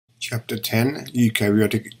Chapter 10,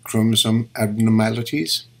 Eukaryotic Chromosome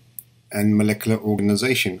Abnormalities and Molecular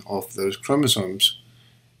Organization of those chromosomes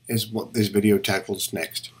is what this video tackles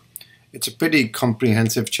next. It's a pretty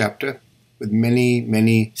comprehensive chapter with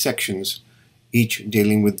many sections, each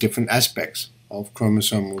dealing with different aspects of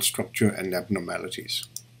chromosomal structure and abnormalities.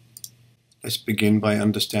 Let's begin by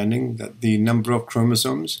understanding that the number of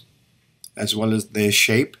chromosomes, as well as their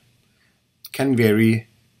shape, can vary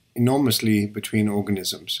enormously between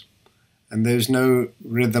organisms. And there's no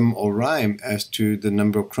rhythm or rhyme as to the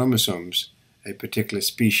number of chromosomes a particular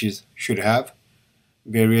species should have.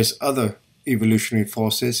 Various other evolutionary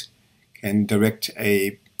forces can direct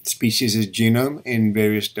a species' genome in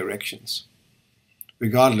various directions.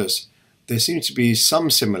 Regardless, there seems to be some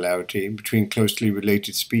similarity between closely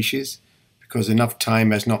related species because enough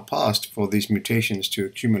time has not passed for these mutations to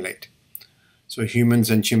accumulate. So humans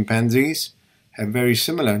and chimpanzees have very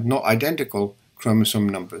similar, not identical, chromosome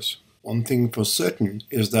numbers. One thing for certain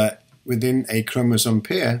is that within a chromosome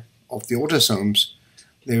pair of the autosomes,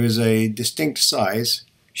 there is a distinct size,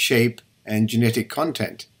 shape, and genetic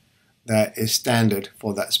content that is standard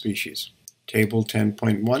for that species. Table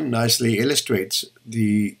 10.1 nicely illustrates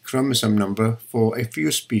the chromosome number for a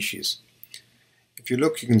few species. If you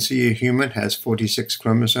look, you can see a human has 46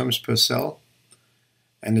 chromosomes per cell,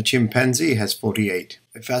 and a chimpanzee has 48.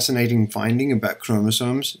 A fascinating finding about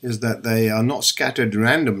chromosomes is that they are not scattered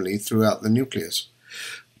randomly throughout the nucleus.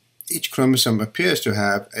 Each chromosome appears to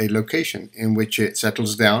have a location in which it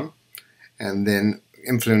settles down and then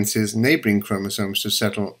influences neighboring chromosomes to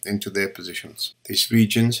settle into their positions. These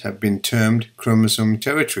regions have been termed chromosome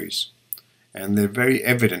territories, and they're very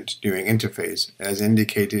evident during interphase, as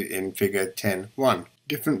indicated in figure 10.1.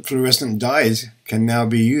 Different fluorescent dyes can now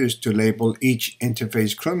be used to label each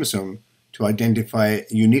interphase chromosome to identify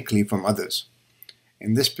it uniquely from others.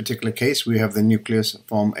 In this particular case, we have the nucleus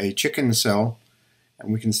from a chicken cell,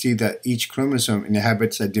 and we can see that each chromosome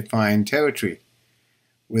inhabits a defined territory,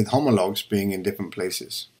 with homologs being in different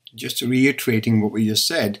places. Just reiterating what we just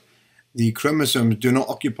said, the chromosomes do not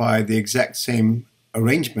occupy the exact same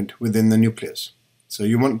arrangement within the nucleus. So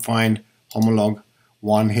you won't find homolog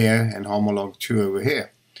 1 here and homolog 2 over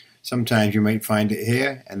here. Sometimes you might find it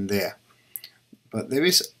here and there. But there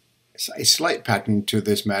is a slight pattern to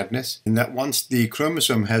this madness in that once the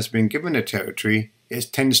chromosome has been given a territory,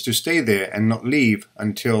 it tends to stay there and not leave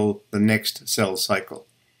until the next cell cycle.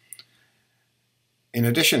 In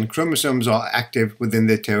addition, chromosomes are active within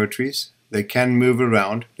their territories. They can move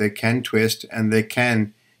around, they can twist, and they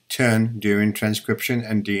can turn during transcription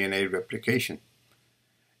and DNA replication.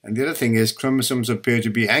 And the other thing is, chromosomes appear to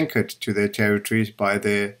be anchored to their territories by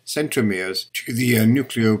their centromeres to the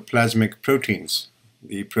nucleoplasmic proteins,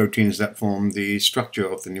 the proteins that form the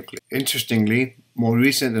structure of the nucleus. Interestingly, more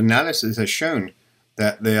recent analysis has shown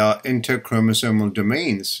that there are interchromosomal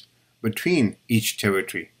domains between each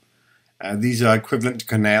territory. These are equivalent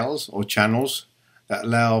canals or channels that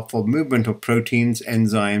allow for movement of proteins,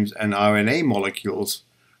 enzymes, and RNA molecules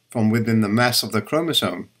from within the mass of the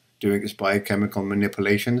chromosome during its biochemical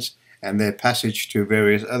manipulations and their passage to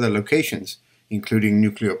various other locations, including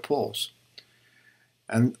nuclear pores.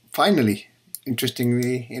 And finally,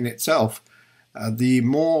 interestingly in itself, the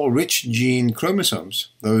more rich gene chromosomes,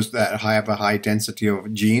 those that have a high density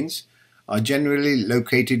of genes, are generally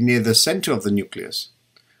located near the center of the nucleus,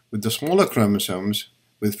 with the smaller chromosomes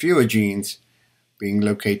with fewer genes being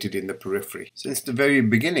located in the periphery. Since the very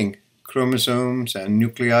beginning, chromosomes and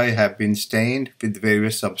nuclei have been stained with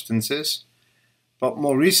various substances, but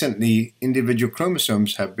more recently, individual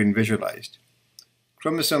chromosomes have been visualized.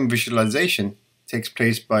 Chromosome visualization takes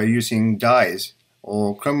place by using dyes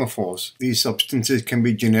or chromophores. These substances can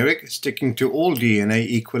be generic, sticking to all DNA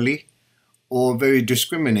equally, or very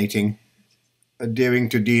discriminating, adhering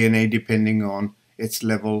to DNA depending on its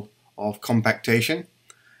level of compactation,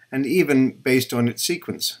 and even based on its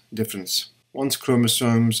sequence difference. Once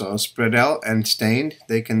chromosomes are spread out and stained,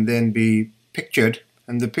 they can then be pictured,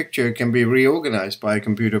 and the picture can be reorganized by a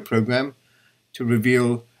computer program to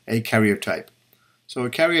reveal a karyotype. So a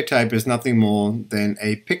karyotype is nothing more than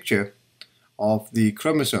a picture of the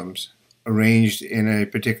chromosomes arranged in a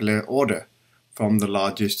particular order from the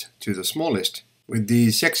largest to the smallest, with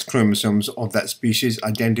the sex chromosomes of that species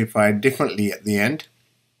identified differently at the end.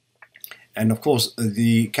 And of course,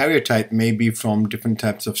 the karyotype may be from different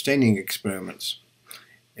types of staining experiments.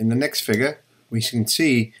 In the next figure, we can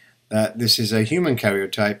see that this is a human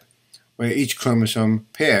karyotype where each chromosome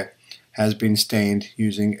pair has been stained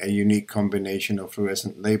using a unique combination of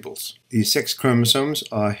fluorescent labels. The sex chromosomes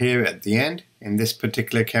are here at the end. In this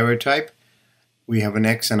particular karyotype, we have an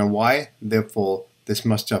X and a Y, therefore this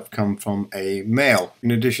must have come from a male.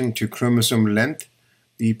 In addition to chromosome length,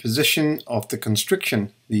 the position of the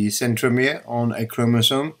constriction, the centromere on a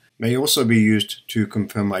chromosome, may also be used to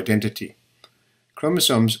confirm identity.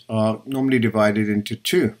 Chromosomes are normally divided into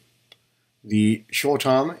two. The short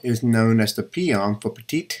arm is known as the P arm for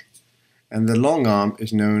petite, and the long arm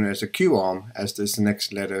is known as the Q arm, as is the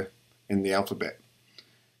next letter in the alphabet.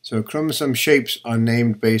 So chromosome shapes are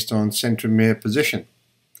named based on centromere position.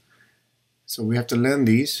 So we have to learn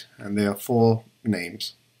these, and there are 4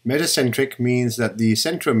 names. Metacentric means that the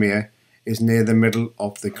centromere is near the middle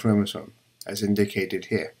of the chromosome, as indicated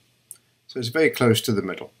here. So it's very close to the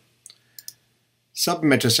middle.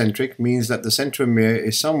 Submetacentric means that the centromere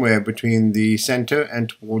is somewhere between the center and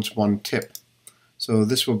towards one tip. So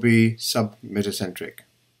this will be submetacentric.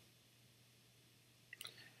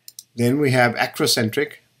 Then we have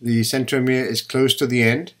acrocentric. The centromere is close to the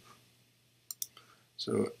end.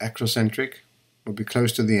 So acrocentric will be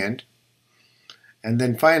close to the end. And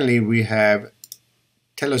then finally we have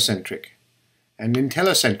telocentric. And in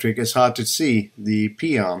telocentric it's hard to see the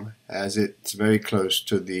P arm as it's very close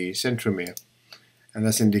to the centromere. And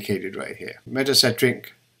that's indicated right here.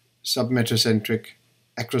 Metacentric, submetacentric,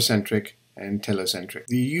 acrocentric, and telocentric.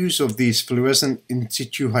 The use of these fluorescent in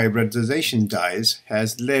situ hybridization dyes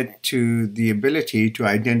has led to the ability to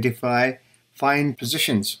identify fine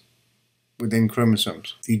positions within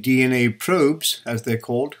chromosomes. The DNA probes, as they're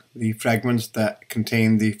called, the fragments that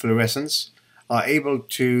contain the fluorescence, are able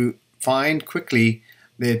to find quickly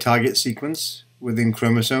their target sequence within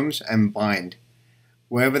chromosomes and bind.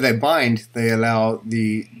 Wherever they bind, they allow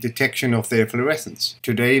the detection of their fluorescence.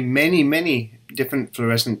 Today, many different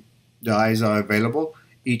fluorescent dyes are available,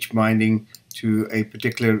 each binding to a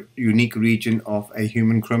particular unique region of a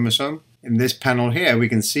human chromosome. In this panel here, we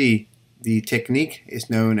can see the technique is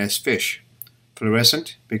known as FISH.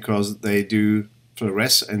 Fluorescent, because they do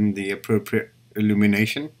fluoresce in the appropriate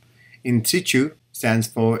illumination. In situ stands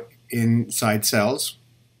for inside cells.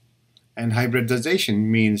 And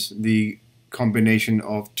hybridization means the combination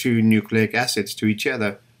of 2 nucleic acids to each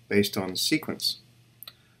other based on sequence.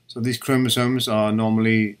 So these chromosomes are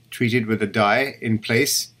normally treated with a dye in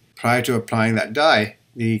place. Prior to applying that dye,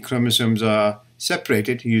 the chromosomes are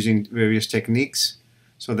separated using various techniques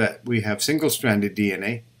so that we have single-stranded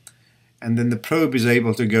DNA. And then the probe is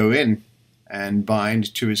able to go in and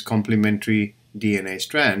bind to its complementary DNA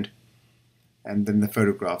strand, and then the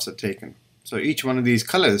photographs are taken. So each one of these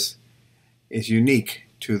colors is unique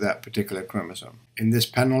to that particular chromosome. In this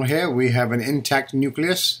panel here we have an intact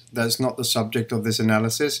nucleus. That's not the subject of this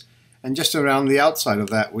analysis, and just around the outside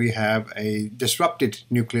of that we have a disrupted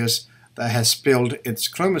nucleus that has spilled its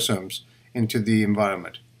chromosomes into the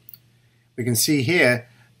environment. We can see here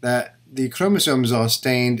that the chromosomes are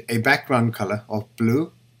stained a background color of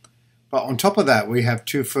blue, but on top of that we have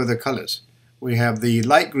 2 further colors. We have the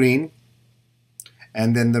light green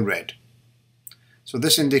and then the red. So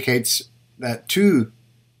this indicates that 2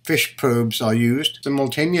 FISH probes are used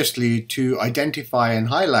simultaneously to identify and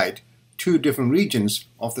highlight 2 different regions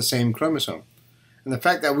of the same chromosome. And the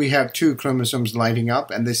fact that we have 2 chromosomes lighting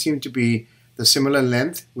up and they seem to be the similar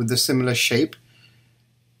length with the similar shape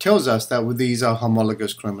tells us that these are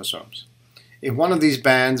homologous chromosomes. If one of these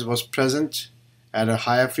bands was present at a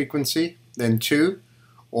higher frequency than 2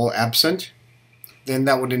 or absent, then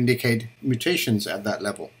that would indicate mutations at that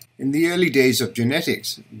level. In the early days of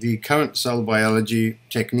genetics, the current cell biology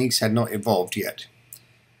techniques had not evolved yet.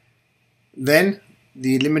 Then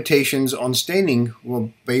the limitations on staining were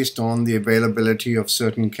based on the availability of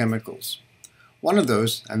certain chemicals. One of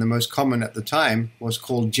those, and the most common at the time, was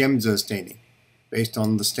called Gemza staining, based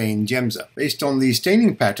on the stain Gemza. Based on these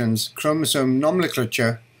staining patterns, chromosome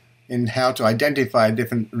nomenclature in how to identify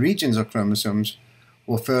different regions of chromosomes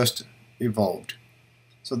were first evolved.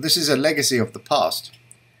 So this is a legacy of the past.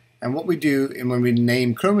 And what we do when we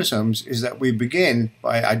name chromosomes is that we begin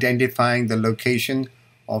by identifying the location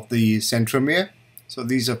of the centromere. So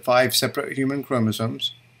these are 5 separate human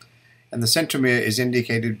chromosomes. And the centromere is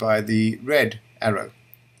indicated by the red arrow.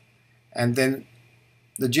 And then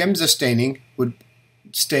the Gemza staining would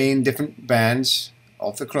stain different bands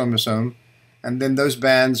of the chromosome, and then those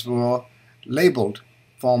bands were labeled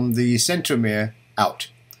from the centromere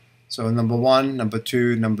out. So number 1, number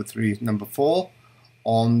 2, number 3, number 4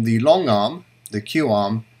 on the long arm, the Q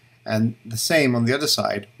arm, and the same on the other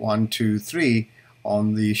side, 1, 2, 3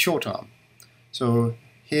 on the short arm. So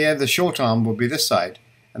here the short arm will be this side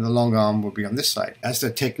and the long arm will be on this side. As the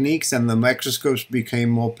techniques and the microscopes became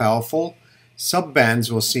more powerful, subbands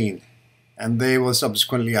were seen, and they were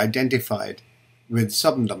subsequently identified with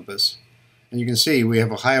subnumbers. And you can see we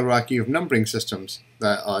have a hierarchy of numbering systems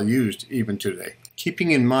that are used even today.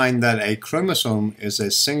 Keeping in mind that a chromosome is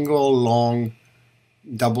a single long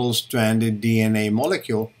double-stranded DNA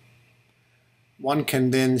molecule, one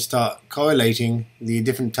can then start correlating the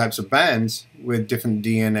different types of bands with different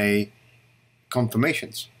DNA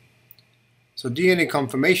conformations. So DNA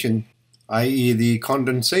conformation, i.e. the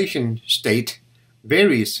condensation state,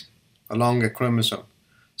 varies along a chromosome.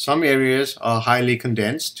 Some areas are highly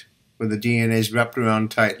condensed, where the DNA is wrapped around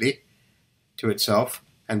tightly to itself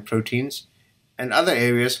and proteins, and other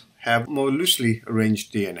areas have more loosely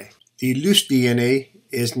arranged DNA. The loose DNA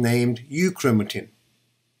is named euchromatin,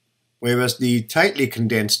 whereas the tightly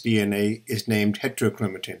condensed DNA is named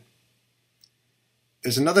heterochromatin.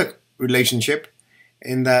 There's another relationship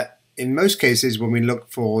in that in most cases when we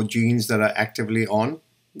look for genes that are actively on,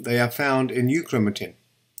 they are found in euchromatin,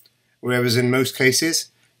 whereas in most cases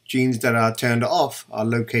genes that are turned off are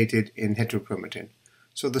located in heterochromatin.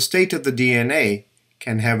 So the state of the DNA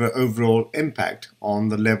can have an overall impact on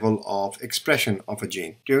the level of expression of a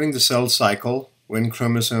gene. During the cell cycle, when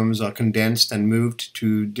chromosomes are condensed and moved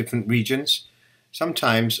to different regions,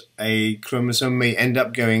 sometimes a chromosome may end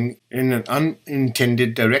up going in an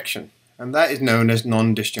unintended direction, and that is known as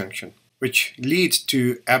non-disjunction, which leads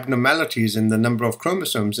to abnormalities in the number of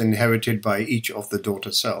chromosomes inherited by each of the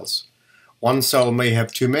daughter cells. One cell may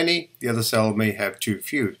have too many, the other cell may have too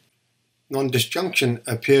few. Non-disjunction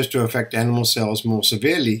appears to affect animal cells more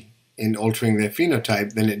severely in altering their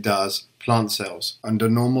phenotype than it does plant cells. Under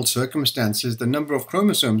normal circumstances, the number of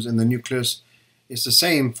chromosomes in the nucleus is the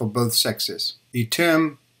same for both sexes. The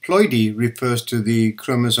term ploidy refers to the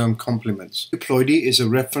chromosome complements. Ploidy is a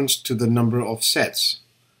reference to the number of sets.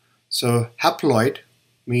 So haploid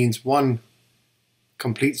means one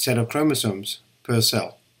complete set of chromosomes per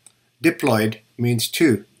cell. Diploid means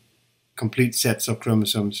two complete sets of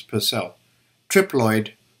chromosomes per cell.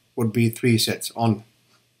 Triploid would be 3 sets, on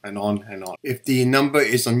and on and on. If the number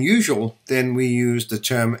is unusual, then we use the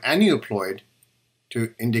term aneuploid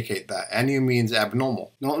to indicate that. Anu means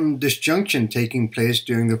abnormal. Non-disjunction taking place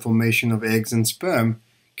during the formation of eggs and sperm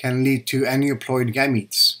can lead to aneuploid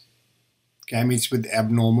gametes, gametes with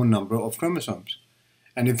abnormal number of chromosomes.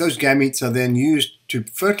 And if those gametes are then used to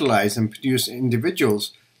fertilize and produce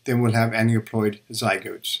individuals, then we'll have aneuploid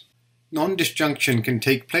zygotes. Non-disjunction can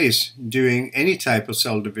take place during any type of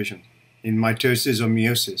cell division, in mitosis or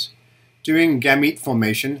meiosis. During gamete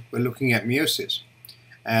formation, we're looking at meiosis.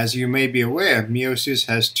 As you may be aware, meiosis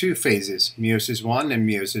has 2 phases, meiosis 1 and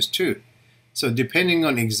meiosis 2. So depending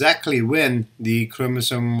on exactly when the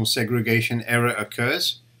chromosomal segregation error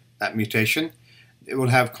occurs, that mutation, it will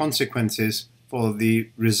have consequences for the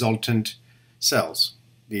resultant cells,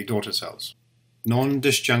 the daughter cells.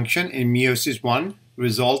 Non-disjunction in meiosis 1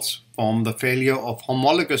 results from the failure of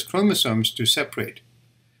homologous chromosomes to separate.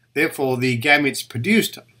 Therefore, the gametes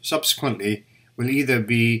produced subsequently will either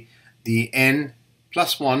be the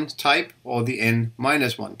N+1 type or the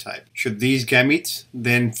N-1 type. Should these gametes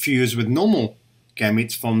then fuse with normal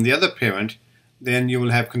gametes from the other parent, then you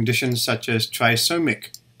will have conditions such as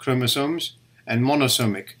trisomic chromosomes and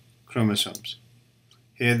monosomic chromosomes.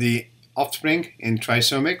 Here the offspring in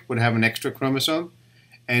trisomic would have an extra chromosome,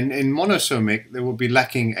 and in monosomic there will be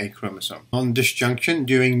lacking a chromosome. Non-disjunction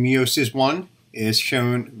during meiosis 1 is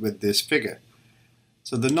shown with this figure.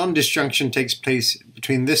 So the non-disjunction takes place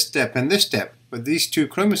between this step and this step, but these 2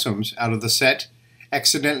 chromosomes out of the set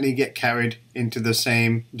accidentally get carried into the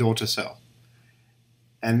same daughter cell.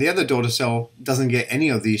 And the other daughter cell doesn't get any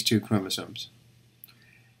of these 2 chromosomes.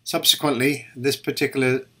 Subsequently, this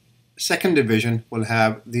particular second division will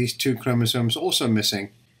have these 2 chromosomes also missing.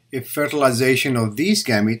 If fertilization of these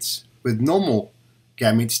gametes with normal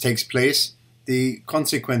gametes takes place, the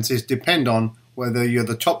consequences depend on whether you're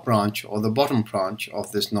the top branch or the bottom branch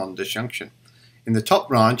of this non-disjunction. In the top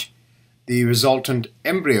branch, the resultant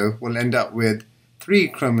embryo will end up with 3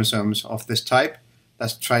 chromosomes of this type,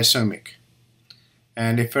 that's trisomic.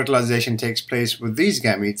 And if fertilization takes place with these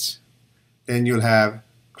gametes, then you'll have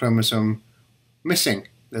chromosome missing,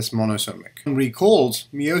 that's monosomic. Recalls,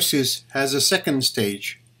 meiosis has a second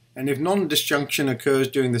stage, and if non-disjunction occurs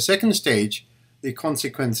during the second stage, the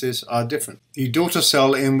consequences are different. The daughter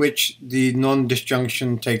cell in which the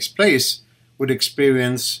non-disjunction takes place would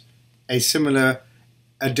experience a similar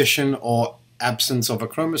addition or absence of a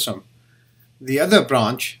chromosome. The other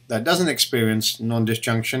branch that doesn't experience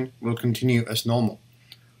non-disjunction will continue as normal.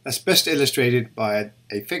 That's best illustrated by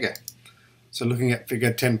a figure. So looking at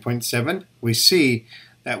figure 10.7, we see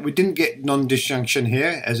that we didn't get non-disjunction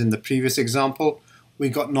here, as in the previous example. We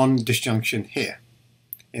got non-disjunction here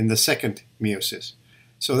in the second meiosis.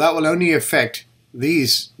 So that will only affect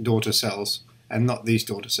these daughter cells and not these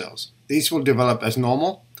daughter cells. These will develop as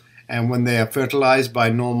normal, And when they are fertilized by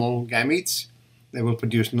normal gametes, they will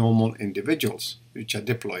produce normal individuals, which are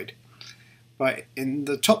diploid. But in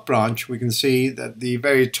the top branch, we can see that the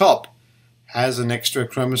very top has an extra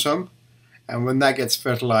chromosome, and when that gets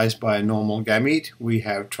fertilized by a normal gamete, we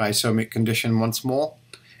have trisomic condition once more.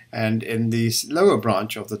 And in the lower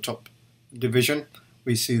branch of the top division,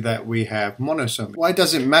 we see that we have monosomy. Why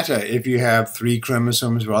does it matter if you have 3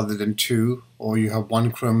 chromosomes rather than 2, or you have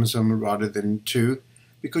 1 chromosome rather than 2?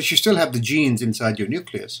 Because you still have the genes inside your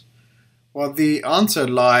nucleus. Well, the answer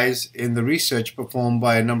lies in the research performed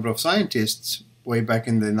by a number of scientists way back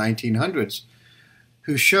in the 1900s,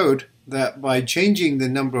 who showed that by changing the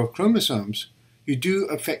number of chromosomes, you do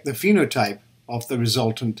affect the phenotype of the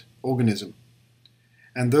resultant organism.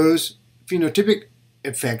 And those phenotypic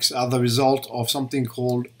effects are the result of something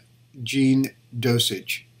called gene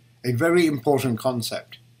dosage, a very important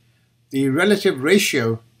concept. The relative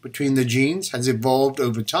ratio between the genes has evolved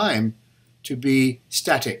over time to be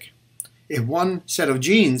static. If one set of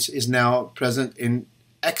genes is now present in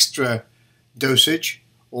extra dosage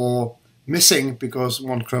or missing because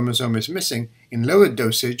one chromosome is missing in lower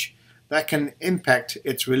dosage, that can impact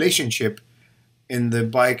its relationship in the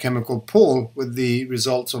biochemical pool with the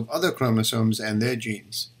results of other chromosomes and their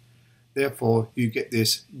genes. Therefore, you get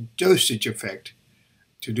this dosage effect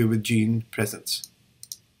to do with gene presence.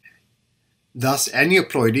 Thus,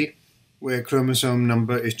 aneuploidy, where chromosome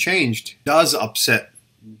number is changed, does upset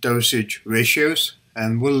dosage ratios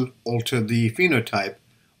and will alter the phenotype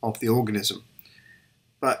of the organism.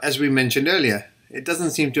 But as we mentioned earlier, it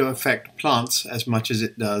doesn't seem to affect plants as much as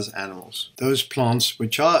it does animals. Those plants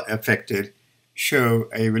which are affected show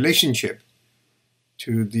a relationship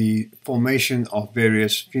to the formation of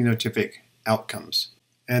various phenotypic outcomes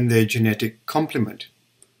and their genetic complement.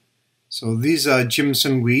 So these are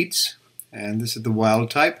Jimson weeds, and this is the wild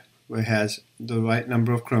type, where it has the right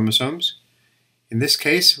number of chromosomes. In this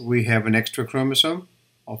case, we have an extra chromosome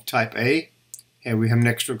of type A. Here we have an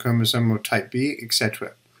extra chromosome of type B,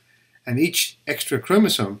 etc. And each extra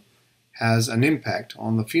chromosome has an impact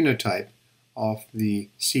on the phenotype of the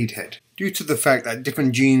seed head. Due to the fact that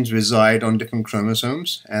different genes reside on different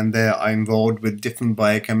chromosomes and they are involved with different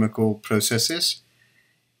biochemical processes,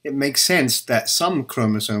 it makes sense that some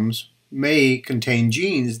chromosomes may contain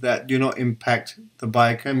genes that do not impact the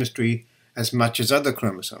biochemistry as much as other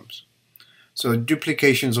chromosomes. So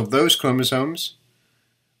duplications of those chromosomes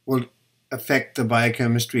will affect the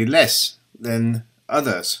biochemistry less than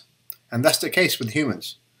others. And that's the case with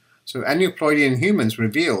humans. So aneuploidy in humans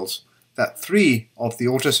reveals that 3 of the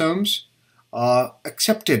autosomes are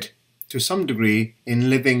accepted to some degree in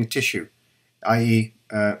living tissue, i.e.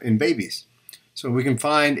 In babies. So we can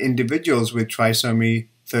find individuals with trisomy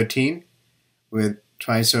 13, with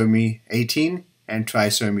trisomy 18, and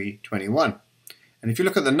trisomy 21. And if you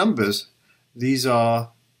look at the numbers, these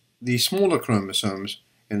are the smaller chromosomes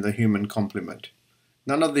in the human complement.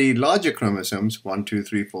 None of the larger chromosomes, 1, 2,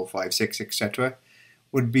 3, 4, 5, 6, etc.,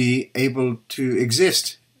 would be able to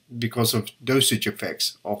exist because of dosage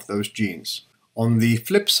effects of those genes. On the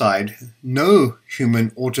flip side, no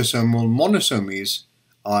human autosomal monosomies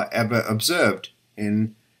are ever observed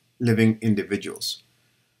in living individuals.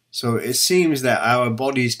 So it seems that our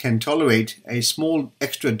bodies can tolerate a small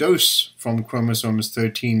extra dose from chromosomes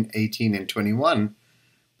 13, 18, and 21,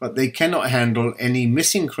 but they cannot handle any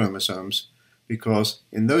missing chromosomes because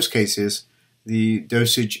in those cases the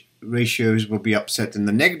dosage ratios will be upset in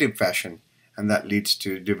the negative fashion, and that leads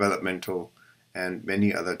to developmental and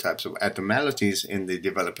many other types of abnormalities in the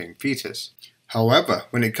developing fetus. However,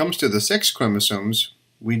 when it comes to the sex chromosomes,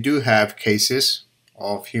 we do have cases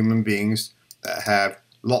of human beings that have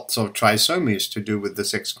lots of trisomies to do with the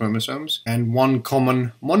sex chromosomes, and one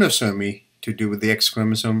common monosomy to do with the X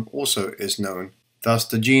chromosome also is known. Thus,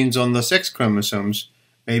 the genes on the sex chromosomes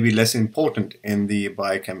may be less important in the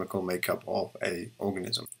biochemical makeup of an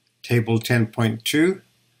organism. Table 10.2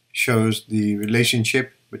 shows the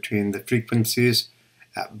relationship between the frequencies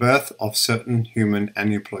at birth of certain human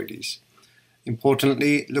aneuploidies.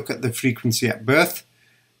 Importantly, look at the frequency at birth.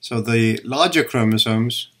 So the larger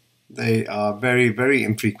chromosomes, they are very, very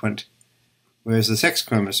infrequent, whereas the sex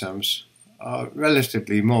chromosomes are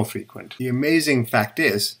relatively more frequent. The amazing fact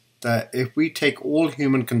is that if we take all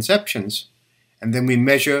human conceptions and then we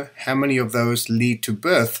measure how many of those lead to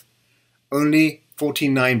birth, only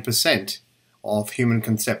 49% of human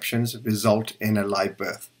conceptions result in a live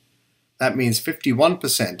birth. That means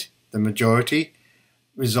 51%, the majority,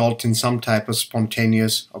 result in some type of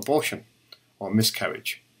spontaneous abortion or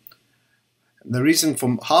miscarriage. The reason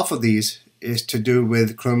for half of these is to do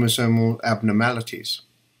with chromosomal abnormalities.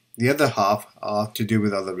 The other half are to do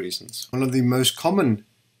with other reasons. One of the most common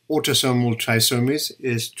autosomal trisomies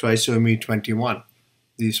is trisomy 21,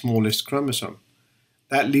 the smallest chromosome.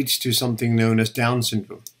 That leads to something known as Down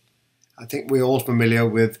syndrome. I think we're all familiar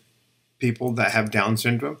with people that have Down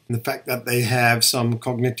syndrome, and the fact that they have some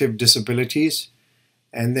cognitive disabilities,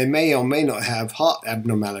 and they may or may not have heart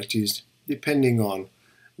abnormalities depending on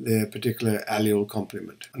their particular allele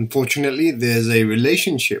complement. Unfortunately, there's a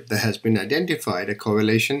relationship that has been identified, a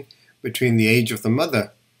correlation between the age of the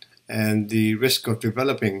mother and the risk of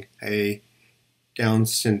developing a Down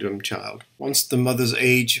syndrome child. Once the mother's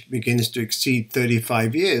age begins to exceed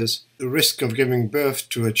 35 years, the risk of giving birth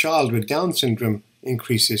to a child with Down syndrome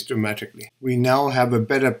increases dramatically. We now have a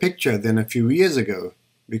better picture than a few years ago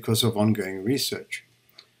because of ongoing research.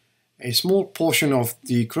 A small portion of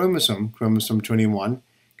the chromosome 21,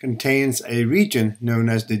 contains a region known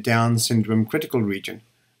as the Down syndrome critical region,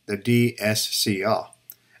 the DSCR,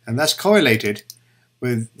 and that's correlated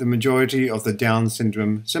with the majority of the Down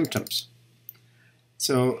syndrome symptoms.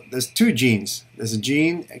 So there's two genes. There's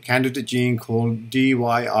a candidate gene called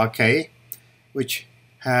DYRK, which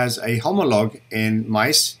has a homologue in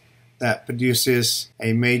mice that produces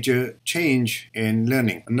a major change in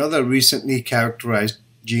learning. Another recently characterized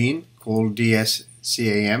gene called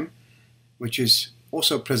DSCAM, which is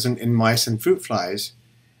also present in mice and fruit flies.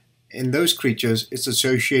 In those creatures, it's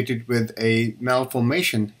associated with a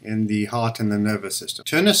malformation in the heart and the nervous system.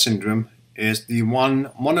 Turner syndrome is the one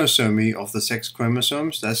monosomy of the sex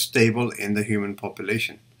chromosomes that's stable in the human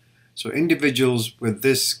population. So individuals with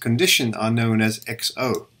this condition are known as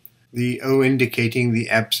XO, the O indicating the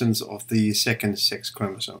absence of the second sex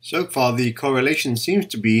chromosome. So far, the correlation seems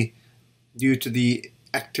to be due to the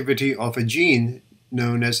activity of a gene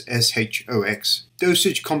known as SHOX.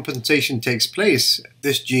 Dosage compensation takes place.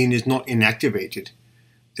 This gene is not inactivated.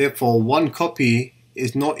 Therefore, one copy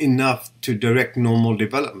is not enough to direct normal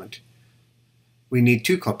development. We need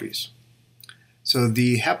two copies. So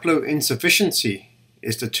the haploinsufficiency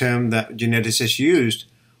is the term that geneticists used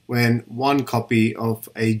when one copy of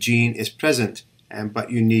a gene is present,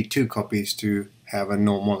 but you need two copies to have a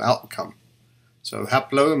normal outcome. So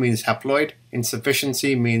haplo means haploid,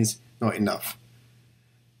 insufficiency means not enough.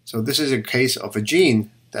 So this is a case of a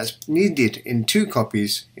gene that's needed in two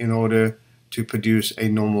copies in order to produce a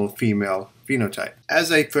normal female phenotype.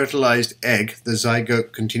 As a fertilized egg, the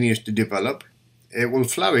zygote continues to develop. It will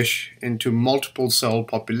flourish into multiple cell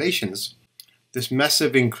populations. This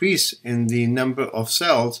massive increase in the number of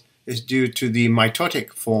cells is due to the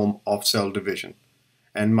mitotic form of cell division.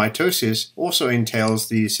 And mitosis also entails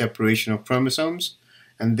the separation of chromosomes,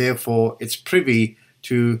 and therefore it's privy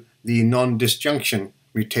to the non-disjunction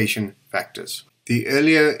mutation factors. The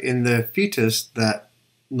earlier in the fetus that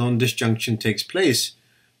non-disjunction takes place,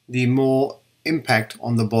 the more impact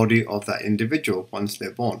on the body of that individual once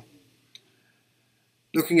they're born.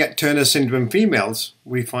 Looking at Turner syndrome females,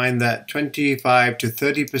 we find that 25 to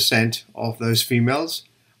 30% of those females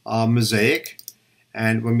are mosaic,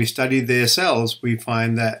 and when we study their cells, we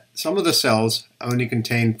find that some of the cells only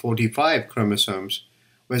contain 45 chromosomes,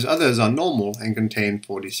 whereas others are normal and contain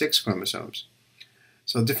 46 chromosomes.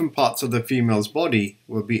 So different parts of the female's body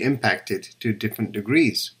will be impacted to different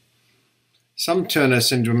degrees. Some Turner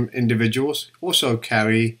syndrome individuals also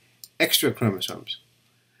carry extra chromosomes,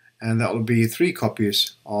 and that will be 3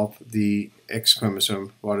 copies of the X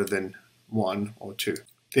chromosome rather than 1 or 2.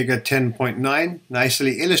 Figure 10.9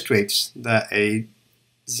 nicely illustrates that a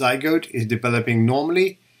zygote is developing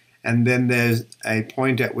normally, and then there's a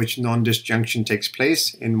point at which non-disjunction takes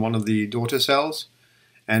place in one of the daughter cells,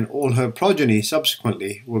 and all her progeny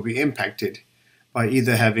subsequently will be impacted by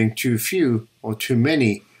either having too few or too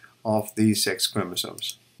many of these sex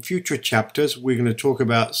chromosomes. In future chapters, we're going to talk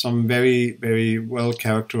about some very, very well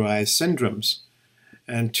characterized syndromes,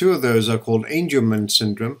 and 2 of those are called Angelman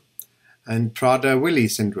syndrome and Prader-Willi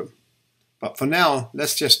syndrome. But for now,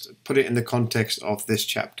 let's just put it in the context of this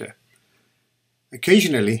chapter.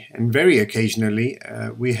 Occasionally, and very occasionally,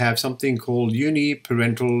 we have something called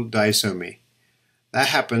uniparental disomy. That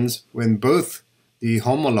happens when both the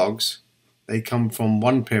homologues, they come from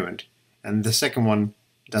one parent, and the second one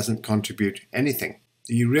doesn't contribute anything.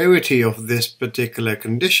 The rarity of this particular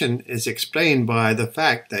condition is explained by the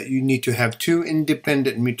fact that you need to have 2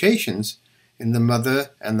 independent mutations in the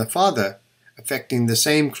mother and the father affecting the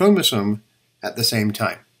same chromosome at the same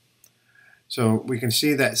time. So we can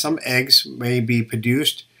see that some eggs may be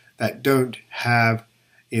produced that don't have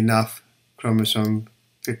enough chromosome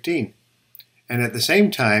 15. And at the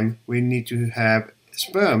same time, we need to have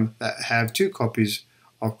sperm that have 2 copies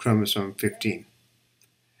of chromosome 15.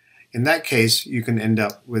 In that case, you can end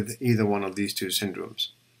up with either one of these 2 syndromes.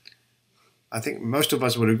 I think most of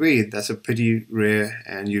us would agree that's a pretty rare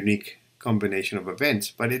and unique combination of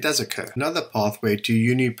events, but it does occur. Another pathway to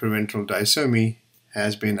uniparental disomy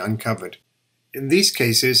has been uncovered. In these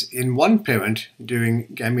cases, in one parent during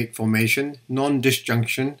gamete formation,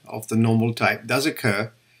 non-disjunction of the normal type does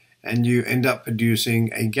occur, and you end up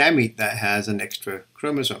producing a gamete that has an extra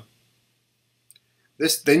chromosome.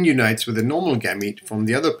 This then unites with a normal gamete from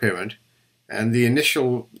the other parent, and the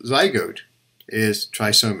initial zygote is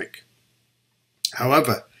trisomic.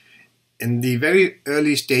 However, in the very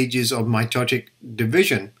early stages of mitotic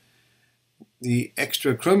division, the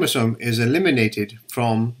extra chromosome is eliminated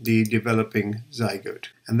from the developing zygote,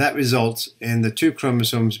 and that results in the two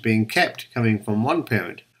chromosomes being kept coming from one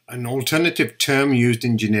parent. An alternative term used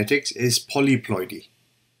in genetics is polyploidy.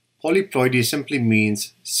 Polyploidy simply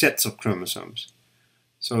means sets of chromosomes.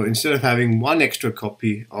 So instead of having one extra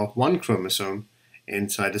copy of one chromosome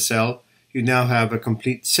inside a cell, you now have a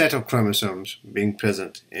complete set of chromosomes being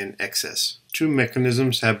present in excess. Two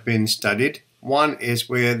mechanisms have been studied. One is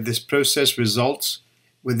where this process results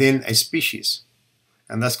within a species,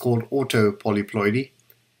 and that's called autopolyploidy,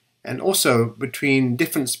 and also between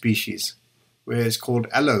different species, where it's called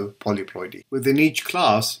allopolyploidy. Within each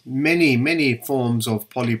class, many forms of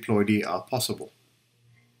polyploidy are possible.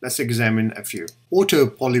 Let's examine a few.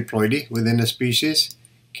 Autopolyploidy within a species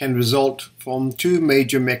can result from two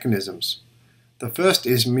major mechanisms. The first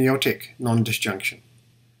is meiotic non-disjunction,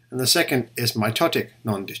 and the second is mitotic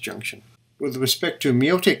non-disjunction. With respect to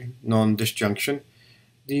meiotic non-disjunction,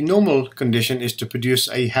 the normal condition is to produce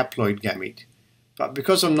a haploid gamete, but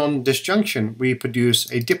because of non-disjunction, we produce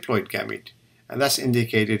a diploid gamete, and that's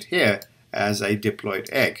indicated here as a diploid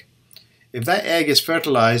egg. If that egg is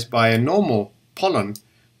fertilized by a normal pollen,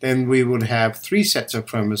 then we would have three sets of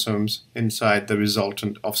chromosomes inside the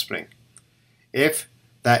resultant offspring. If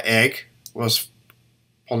that egg was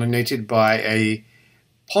pollinated by a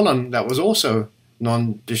pollen that was also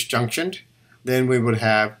non-disjunctioned, then we would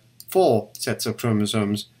have four sets of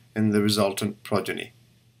chromosomes in the resultant progeny.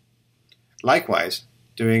 Likewise,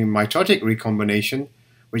 doing mitotic recombination,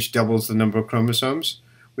 which doubles the number of chromosomes,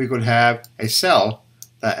 we could have a cell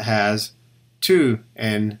that has two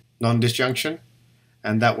in non-disjunction,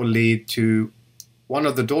 and that will lead to one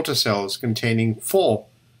of the daughter cells containing four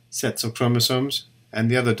sets of chromosomes and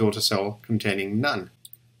the other daughter cell containing none.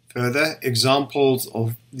 Further, examples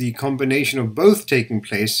of the combination of both taking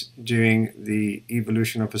place during the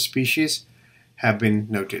evolution of a species have been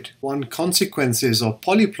noted. One consequences of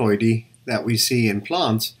polyploidy that we see in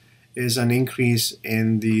plants is an increase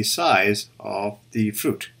in the size of the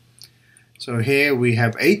fruit. So here we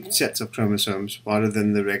have 8 sets of chromosomes rather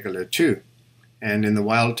than the regular 2, and in the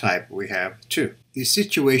wild type we have 2. The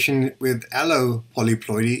situation with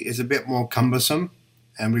allopolyploidy is a bit more cumbersome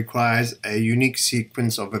and requires a unique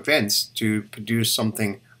sequence of events to produce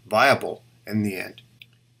something viable in the end.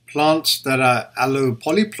 Plants that are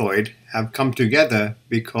allopolyploid have come together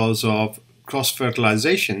because of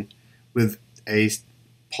cross-fertilization with a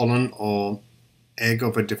pollen or egg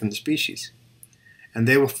of a different species, and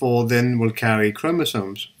therefore then will carry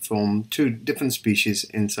chromosomes from 2 different species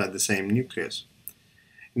inside the same nucleus.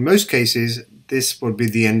 In most cases, this would be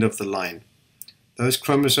the end of the line. Those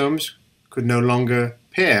chromosomes could no longer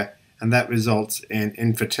pair, and that results in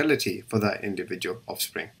infertility for that individual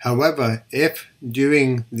offspring. However, if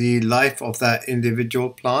during the life of that individual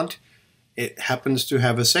plant it happens to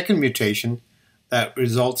have a second mutation that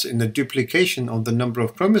results in the duplication of the number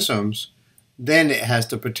of chromosomes, then it has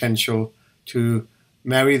the potential to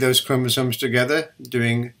marry those chromosomes together,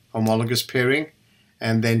 doing homologous pairing,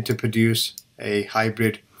 and then to produce a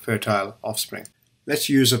hybrid fertile offspring. Let's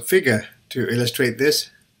use a figure to illustrate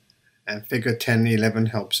this, and figure 1011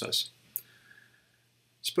 helps us.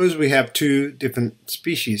 Suppose we have 2 different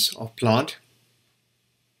species of plant.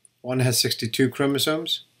 One has 62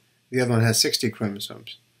 chromosomes, the other one has 60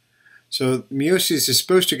 chromosomes. So meiosis is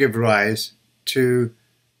supposed to give rise to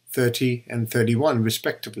 30 and 31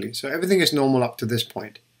 respectively. So everything is normal up to this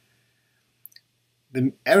point.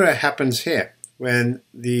 The error happens here when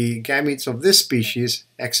the gametes of this species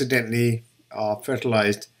accidentally are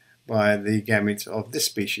fertilized by the gametes of this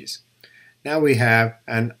species. Now we have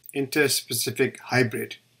an interspecific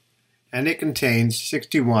hybrid, and it contains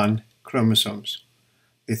 61 chromosomes,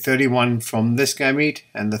 the 31 from this gamete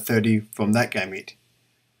and the 30 from that gamete.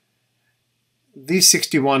 These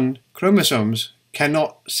 61 chromosomes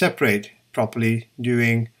cannot separate properly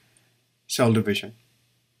during cell division.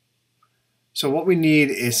 So what we need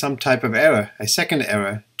is some type of error, a second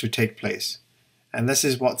error, to take place. And this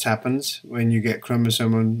is what happens when you get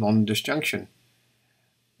chromosomal non-disjunction.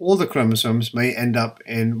 All the chromosomes may end up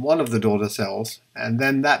in one of the daughter cells, and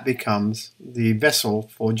then that becomes the vessel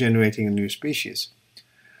for generating a new species.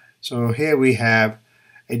 So here we have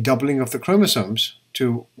a doubling of the chromosomes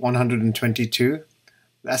to 122.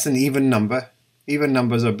 That's an even number. Even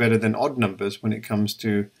numbers are better than odd numbers when it comes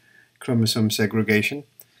to chromosome segregation.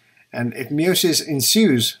 And if meiosis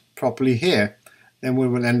ensues properly here, then we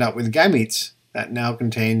will end up with gametes that now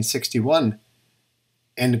contain 61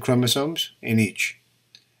 end chromosomes in each.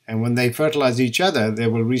 And when they fertilize each other, they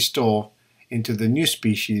will restore into the new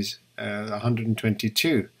species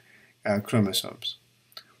 122 chromosomes.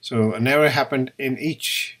 So an error happened in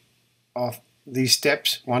each of these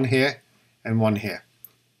steps, one here and one here,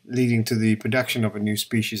 leading to the production of a new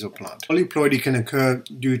species of plant. Polyploidy can occur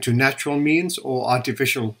due to natural means or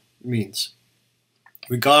artificial means.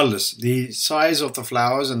 Regardless, the size of the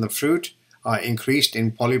flowers and the fruit are increased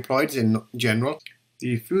in polyploids in general.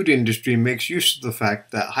 The food industry makes use of the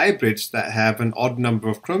fact that hybrids that have an odd number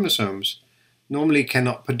of chromosomes normally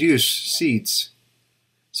cannot produce seeds.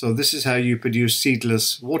 So this is how you produce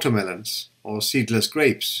seedless watermelons, or seedless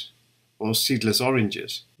grapes, or seedless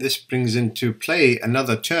oranges. This brings into play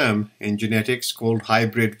another term in genetics called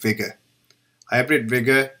hybrid vigor. Hybrid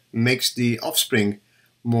vigor makes the offspring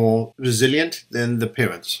more resilient than the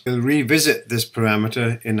parents. We'll revisit this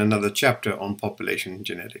parameter in another chapter on population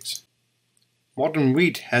genetics. Modern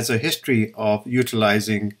wheat has a history of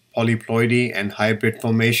utilizing polyploidy and hybrid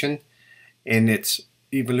formation in its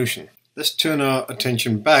evolution. Let's turn our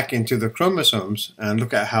attention back into the chromosomes and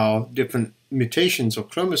look at how different mutations of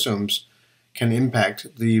chromosomes can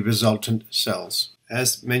impact the resultant cells.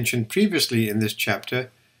 As mentioned previously in this chapter,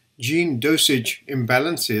 gene dosage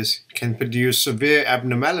imbalances can produce severe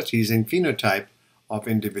abnormalities in phenotype of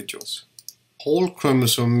individuals. Whole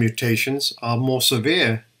chromosome mutations are more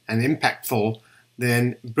severe and impactful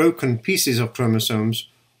than broken pieces of chromosomes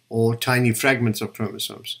or tiny fragments of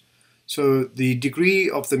chromosomes. So the degree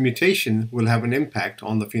of the mutation will have an impact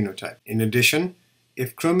on the phenotype. In addition,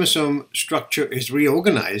 if chromosome structure is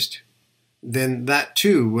reorganized, then that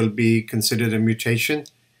too will be considered a mutation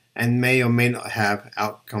and may or may not have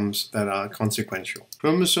outcomes that are consequential.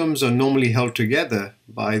 Chromosomes are normally held together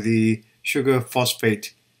by the sugar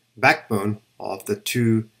phosphate backbone of the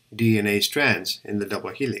two DNA strands in the double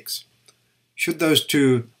helix. Should those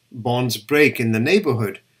two bonds break in the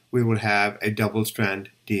neighborhood, we will have a double-strand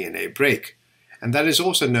DNA break. And that is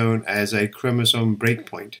also known as a chromosome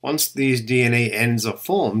breakpoint. Once these DNA ends are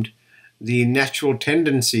formed, the natural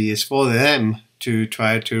tendency is for them to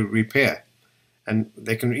try to repair. And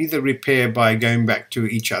they can either repair by going back to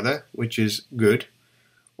each other, which is good,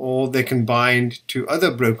 or they can bind to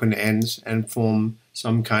other broken ends and form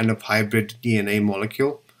some kind of hybrid DNA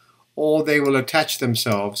molecule, or they will attach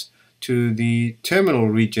themselves to the terminal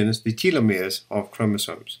regions, the telomeres of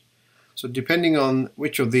chromosomes. So depending on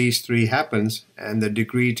which of these three happens and the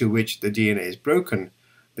degree to which the DNA is broken,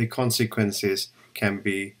 the consequences can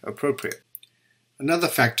be appropriate. Another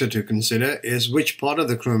factor to consider is which part of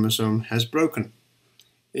the chromosome has broken.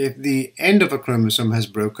 If the end of a chromosome has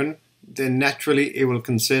broken, then naturally it will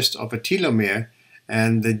consist of a telomere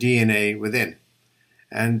and the DNA within.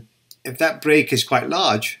 And if that break is quite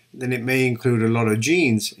large, then it may include a lot of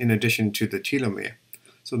genes in addition to the telomere.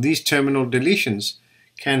 So these terminal deletions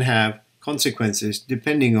can have consequences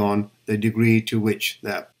depending on the degree to which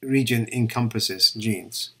that region encompasses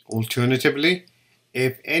genes. Alternatively,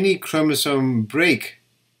 if any chromosome break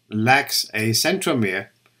lacks a centromere,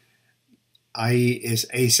 i.e. is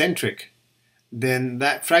acentric, then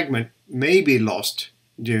that fragment may be lost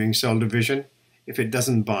during cell division if it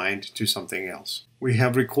doesn't bind to something else. We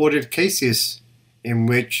have recorded cases in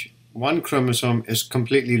which one chromosome is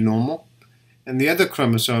completely normal and the other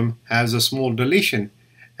chromosome has a small deletion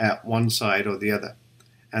at one side or the other.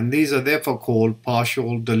 And these are therefore called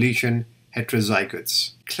partial deletion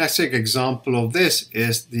heterozygotes. Classic example of this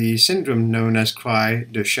is the syndrome known as cry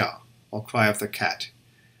de chat, or cry of the cat.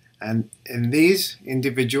 And in these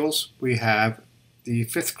individuals, we have the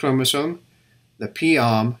fifth chromosome, the P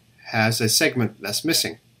arm, has a segment that's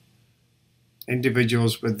missing.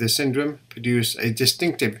 Individuals with this syndrome produce a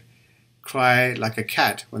distinctive cry like a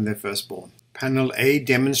cat when they're first born. Panel A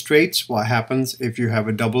demonstrates what happens if you have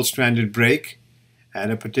a double-stranded break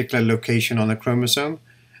at a particular location on a chromosome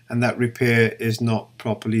and that repair is not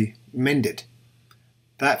properly mended.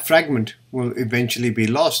 That fragment will eventually be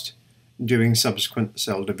lost during subsequent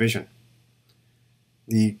cell division.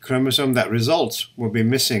 The chromosome that results will be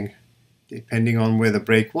missing, depending on where the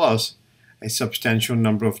break was, a substantial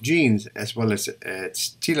number of genes as well as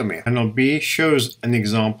its telomere. Panel B shows an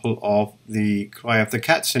example of the cry of the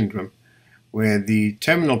cat syndrome, where the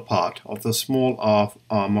terminal part of the small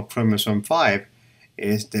arm of chromosome 5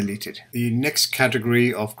 is deleted. The next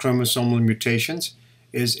category of chromosomal mutations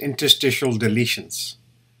is interstitial deletions.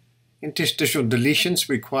 Interstitial deletions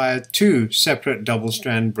require two separate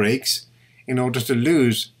double-strand breaks in order to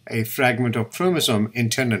lose a fragment of chromosome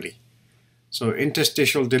internally. So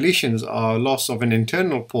interstitial deletions are loss of an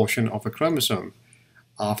internal portion of a chromosome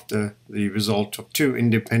after the result of two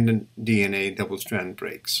independent DNA double-strand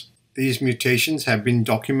breaks. These mutations have been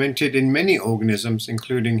documented in many organisms,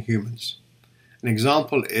 including humans. An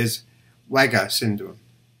example is WAGR syndrome,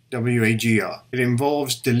 W-A-G-R. It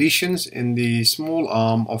involves deletions in the small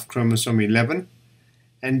arm of chromosome 11,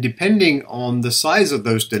 and depending on the size of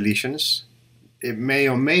those deletions, it may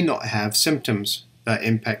or may not have symptoms that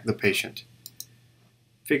impact the patient.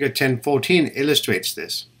 Figure 10.14 illustrates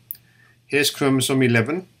this. Here's chromosome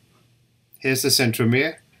 11, here's the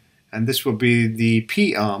centromere, and this will be the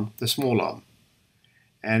P arm, the small arm.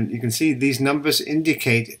 And you can see these numbers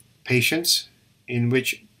indicate patients in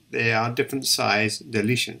which there are different size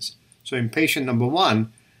deletions. So in patient number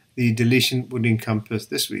 1, the deletion would encompass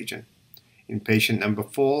this region. In patient number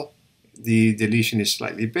 4, the deletion is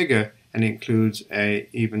slightly bigger and includes an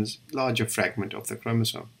even larger fragment of the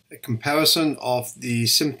chromosome. A comparison of the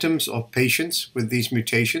symptoms of patients with these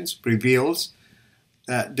mutations reveals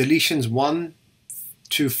that deletions 1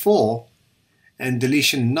 to 4 and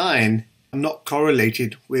deletion 9 are not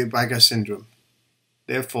correlated with WAGR syndrome.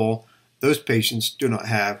 Therefore, those patients do not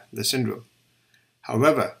have the syndrome.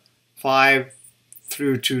 However, 5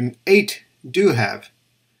 through to 8 do have,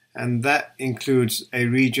 and that includes a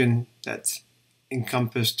region that's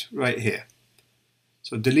encompassed right here.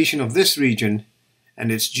 So deletion of this region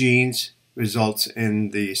and its genes results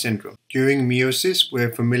in the syndrome. During meiosis,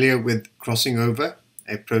 we're familiar with crossing over,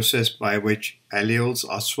 a process by which alleles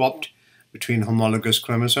are swapped between homologous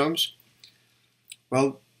chromosomes.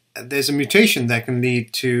 Well, there's a mutation that can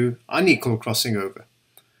lead to unequal crossing over.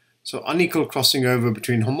 So unequal crossing over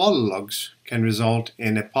between homologs can result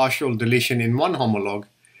in a partial deletion in one homolog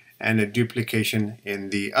and a duplication in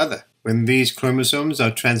the other. When these chromosomes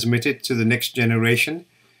are transmitted to the next generation,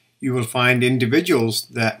 you will find individuals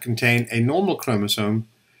that contain a normal chromosome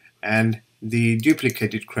and the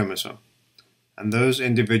duplicated chromosome. And those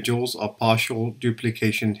individuals are partial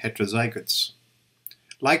duplication heterozygotes.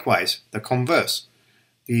 Likewise, the converse.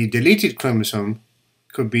 The deleted chromosome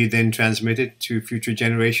could be then transmitted to future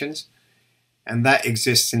generations, and that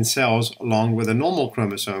exists in cells along with a normal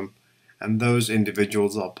chromosome, and those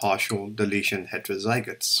individuals are partial deletion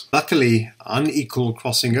heterozygotes. Luckily, unequal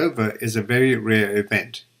crossing over is a very rare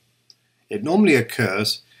event. It normally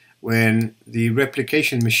occurs when the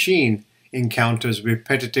replication machine encounters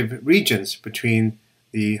repetitive regions between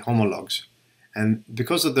the homologs. And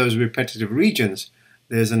because of those repetitive regions,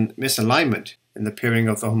 there's a misalignment in the pairing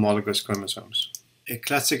of the homologous chromosomes. A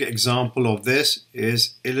classic example of this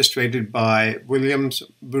is illustrated by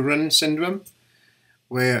Williams-Burron syndrome,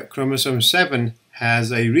 where chromosome 7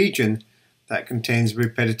 has a region that contains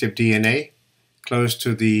repetitive DNA close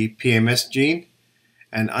to the PMS gene,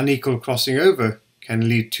 and unequal crossing over can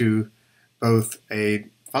lead to both a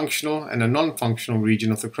functional and a non-functional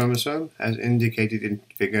region of the chromosome, as indicated in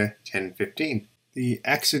figure 10.15. The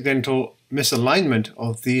accidental misalignment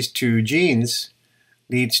of these two genes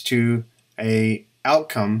leads to an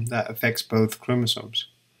outcome that affects both chromosomes.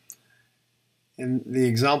 In the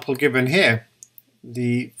example given here,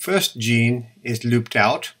 the first gene is looped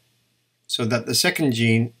out so that the second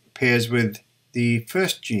gene pairs with the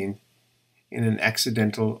first gene in an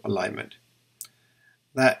accidental alignment.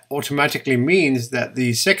 That automatically means that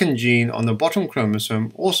the second gene on the bottom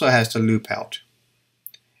chromosome also has to loop out.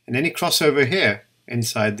 And any crossover here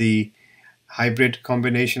inside the hybrid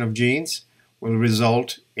combination of genes will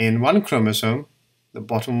result in one chromosome, the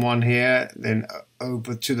bottom one here, then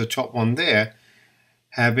over to the top one there,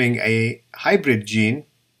 having a hybrid gene,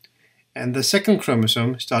 and the second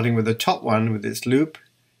chromosome, starting with the top one with its loop,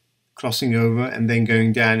 crossing over and then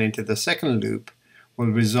going down into the second loop, will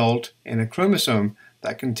result in a chromosome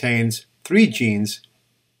that contains 3 genes,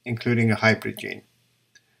 including a hybrid gene.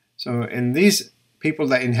 So in these people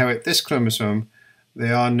that inherit this chromosome,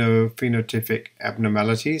 there are no phenotypic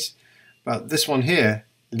abnormalities, but this one here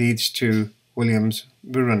leads to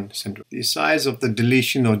Williams-Burron syndrome. The size of the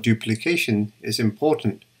deletion or duplication is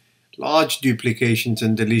important. Large duplications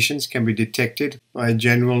and deletions can be detected by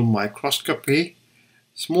general microscopy.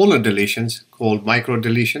 Smaller deletions, called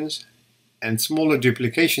microdeletions, and smaller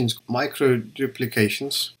duplications,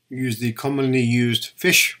 microduplications, use the commonly used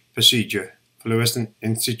FISH procedure, fluorescent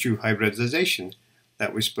in situ hybridization,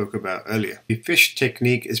 that we spoke about earlier. The FISH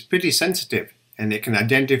technique is pretty sensitive, and it can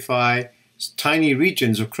identify tiny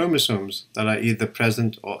regions of chromosomes that are either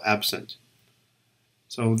present or absent.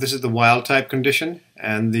 So this is the wild type condition,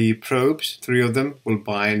 and the probes, 3 of them, will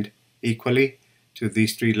bind equally to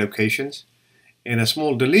these 3 locations. In a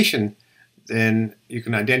small deletion, then you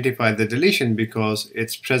can identify the deletion because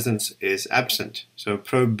its presence is absent. So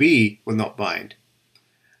probe B will not bind.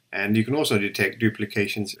 And you can also detect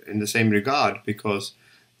duplications in the same regard because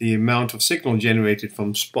the amount of signal generated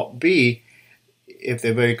from spot B, if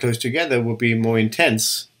they're very close together, will be more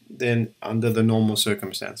intense than under the normal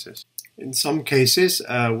circumstances. In some cases,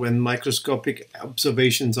 when microscopic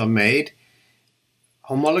observations are made,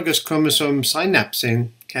 homologous chromosome synapsing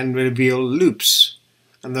can reveal loops,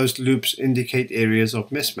 and those loops indicate areas of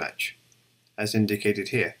mismatch, as indicated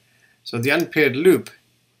here. So the unpaired loop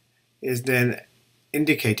is then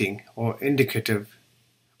indicating or indicative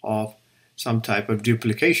of some type of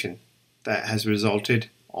duplication that has resulted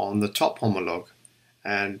on the top homolog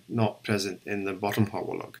and not present in the bottom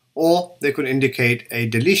homolog. Or they could indicate a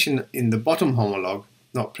deletion in the bottom homolog,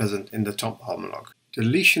 not present in the top homolog.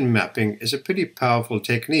 Deletion mapping is a pretty powerful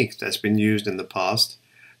technique that's been used in the past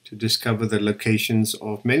to discover the locations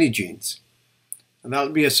of many genes. And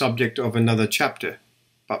that'll be a subject of another chapter.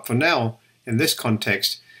 But for now, in this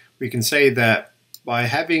context, we can say that by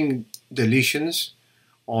having deletions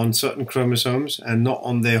on certain chromosomes and not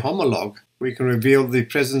on their homolog, we can reveal the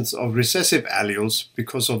presence of recessive alleles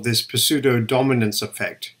because of this pseudo-dominance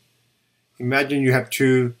effect. Imagine you have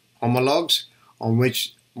 2 homologs on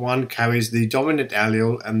which one carries the dominant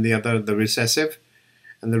allele and the other the recessive,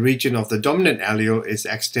 and the region of the dominant allele is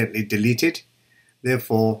accidentally deleted.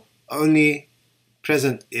 Therefore, only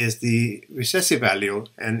present is the recessive allele,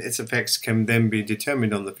 and its effects can then be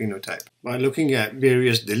determined on the phenotype. By looking at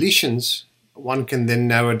various deletions, one can then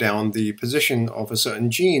narrow down the position of a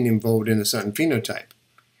certain gene involved in a certain phenotype.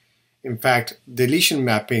 In fact, deletion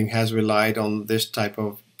mapping has relied on this type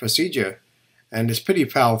of procedure, and it's pretty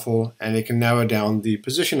powerful, and it can narrow down the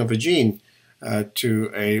position of a gene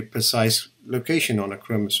to a precise location on a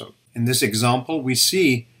chromosome. In this example, we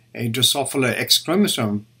see a Drosophila X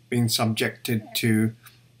chromosome being subjected to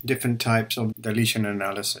different types of deletion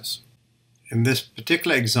analysis. In this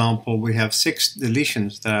particular example, we have 6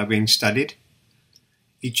 deletions that are being studied.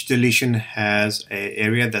 Each deletion has an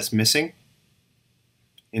area that's missing,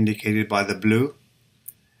 indicated by the blue.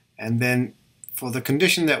 And then for the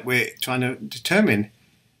condition that we're trying to determine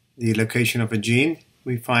the location of a gene,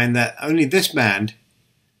 we find that only this band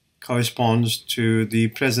corresponds to the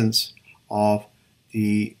presence of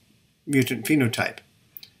the mutant phenotype.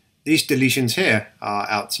 These deletions here are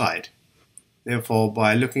outside. Therefore,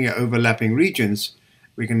 by looking at overlapping regions,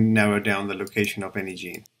 we can narrow down the location of any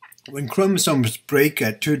gene. When chromosomes break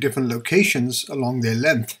at 2 different locations along their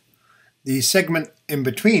length, the segment in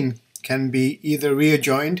between can be either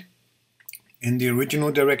readjoined in the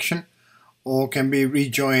original direction or can be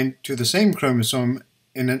rejoined to the same chromosome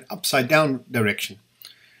in an upside down direction.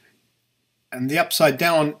 And the upside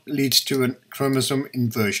down leads to a chromosome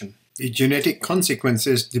inversion. The genetic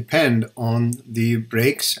consequences depend on the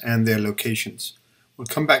breaks and their locations. We'll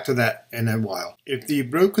come back to that in a while. If the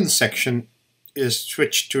broken section is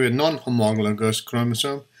switched to a non-homologous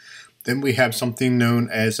chromosome, then we have something known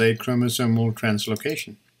as a chromosomal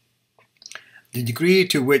translocation. The degree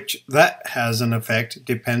to which that has an effect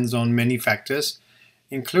depends on many factors,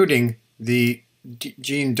 including the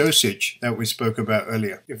gene dosage that we spoke about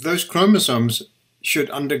earlier. If those chromosomes should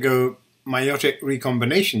undergo meiotic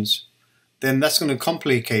recombinations, then that's going to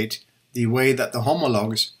complicate the way that the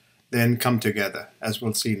homologs then come together, as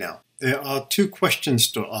we'll see now. There are 2 questions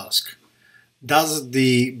to ask. Does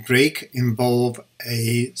the break involve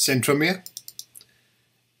a centromere?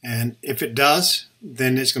 And if it does,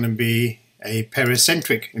 then it's going to be a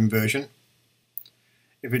pericentric inversion.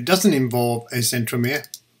 If it doesn't involve a centromere,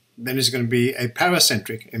 then it's going to be a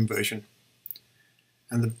paracentric inversion.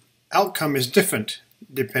 And the outcome is different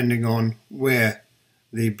depending on where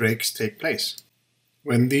the breaks take place.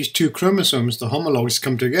 When these 2 chromosomes, the homologs,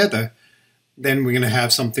 come together, then we're going to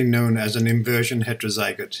have something known as an inversion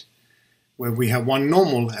heterozygote, where we have one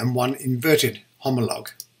normal and one inverted homolog.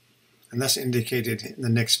 And that's indicated in the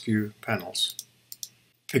next few panels.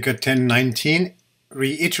 Figure 1019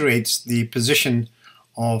 reiterates the position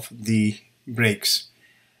of the breaks.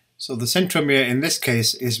 So the centromere in this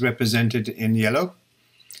case is represented in yellow.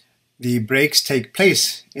 The breaks take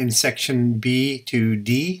place in section B to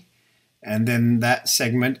D, and then that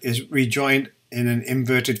segment is rejoined in an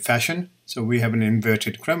inverted fashion. So we have an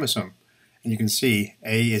inverted chromosome. And you can see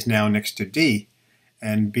A is now next to D,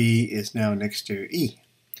 and B is now next to E.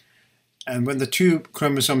 And when the 2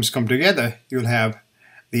 chromosomes come together, you'll have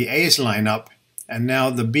the A's line up, and now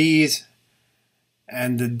the B's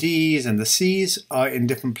and the Ds and the Cs are in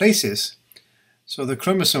different places. So the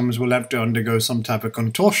chromosomes will have to undergo some type of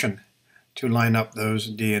contortion to line up those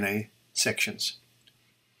DNA sections.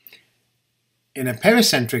 In a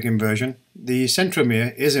pericentric inversion, the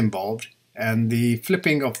centromere is involved, and the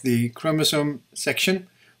flipping of the chromosome section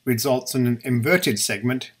results in an inverted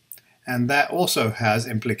segment, and that also has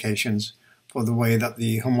implications for the way that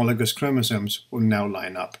the homologous chromosomes will now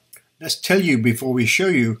line up. Let's tell you before we show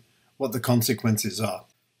you what the consequences are.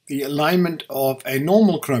 The alignment of a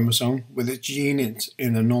normal chromosome with its genes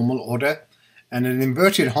in a normal order and an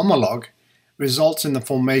inverted homologue results in the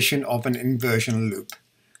formation of an inversion loop.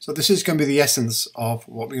 So this is going to be the essence of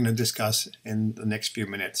what we're going to discuss in the next few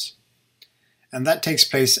minutes. And that takes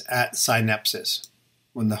place at synapses,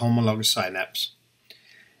 when the homologous synapse.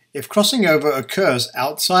 If crossing over occurs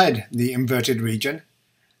outside the inverted region,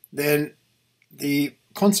 then the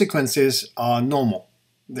consequences are normal.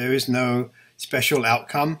 There is no special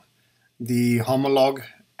outcome. The homologue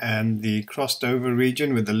and the crossed over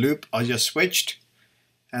region with the loop are just switched,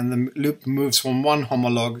 and the loop moves from one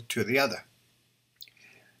homologue to the other.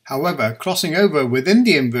 However, crossing over within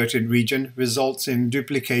the inverted region results in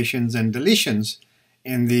duplications and deletions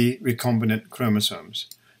in the recombinant chromosomes.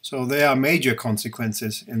 So there are major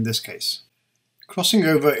consequences in this case. Crossing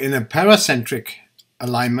over in a paracentric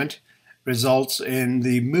alignment results in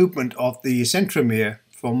the movement of the centromere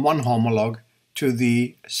from one homologue to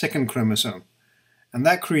the second chromosome, and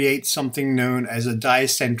that creates something known as a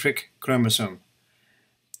dicentric chromosome,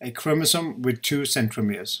 a chromosome with two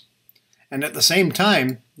centromeres. And at the same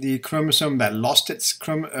time, the chromosome that lost its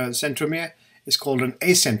centromere is called an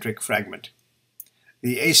acentric fragment.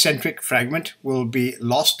 The acentric fragment will be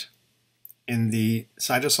lost in the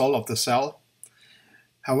cytosol of the cell.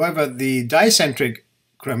 However, the dicentric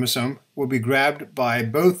chromosome will be grabbed by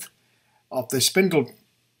both of the spindle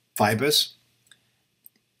fibers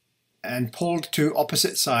and pulled to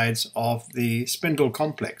opposite sides of the spindle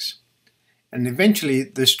complex. And eventually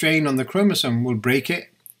the strain on the chromosome will break it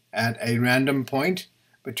at a random point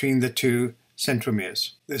between the two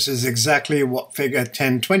centromeres. This is exactly what figure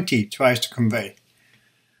 1020 tries to convey.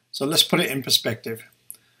 So let's put it in perspective.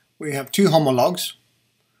 We have two homologues.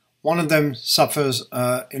 One of them suffers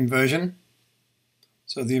inversion.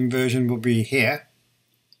 So the inversion will be here.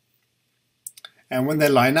 And when they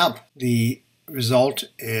line up, the result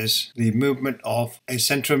is the movement of a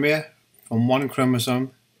centromere from one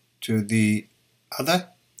chromosome to the other.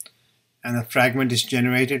 And a fragment is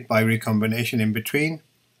generated by recombination in between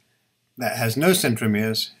that has no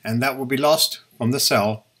centromeres, and that will be lost from the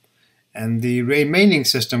cell. And the remaining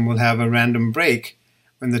system will have a random break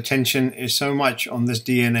when the tension is so much on this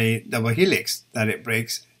DNA double helix that it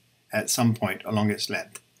breaks at some point along its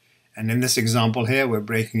length. And in this example here, we're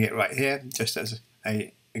breaking it right here, just as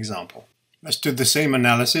an example. Let's do the same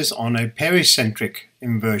analysis on a pericentric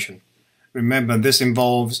inversion. Remember, this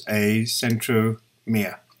involves a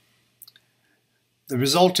centromere. The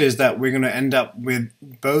result is that we're going to end up with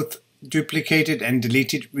both duplicated and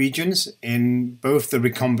deleted regions in both the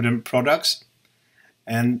recombinant products,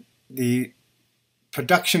 and the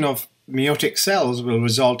production of meiotic cells will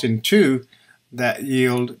result in two that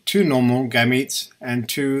yield two normal gametes and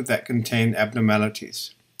two that contain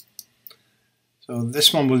abnormalities. So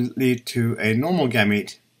this one will lead to a normal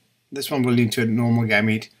gamete, this one will lead to a normal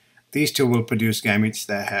gamete. These two will produce gametes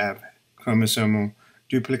that have chromosomal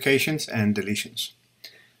duplications and deletions.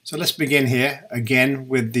 So let's begin here again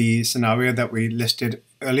with the scenario that we listed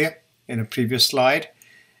earlier in a previous slide.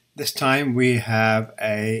 This time we have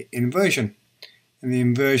an inversion, and the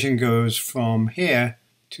inversion goes from here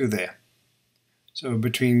to there. So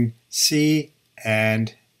between C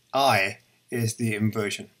and I is the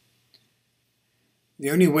inversion. The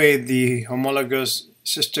only way the homologous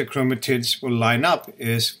sister chromatids will line up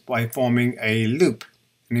is by forming a loop,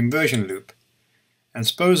 an inversion loop. And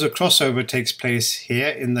suppose a crossover takes place here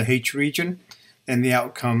in the H region, then the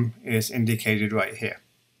outcome is indicated right here.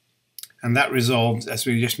 And that resolves, as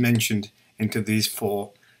we just mentioned, into these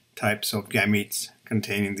four types of gametes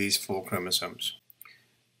containing these four chromosomes.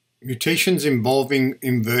 Mutations involving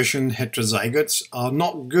inversion heterozygotes are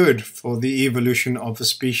not good for the evolution of a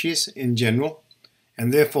species in general,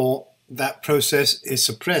 and therefore that process is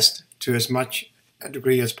suppressed to as much a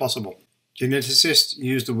degree as possible. Geneticists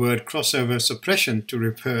use the word crossover suppression to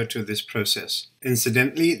refer to this process.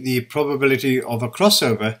 Incidentally, the probability of a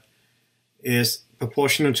crossover is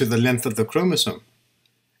proportional to the length of the chromosome.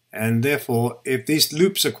 And therefore, if these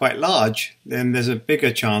loops are quite large, then there's a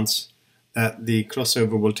bigger chance that the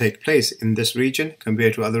crossover will take place in this region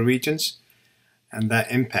compared to other regions. And that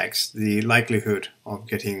impacts the likelihood of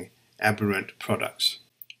getting aberrant products.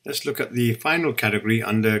 Let's look at the final category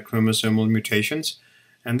under chromosomal mutations,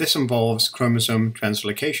 and this involves chromosome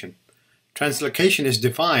translocation. Translocation is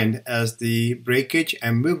defined as the breakage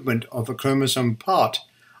and movement of a chromosome part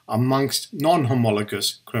amongst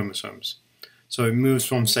non-homologous chromosomes. So it moves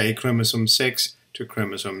from, say, chromosome 6 to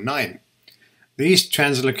chromosome 9. These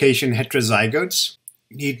translocation heterozygotes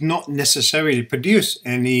need not necessarily produce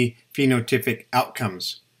any phenotypic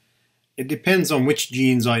outcomes. It depends on which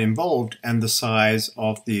genes are involved and the size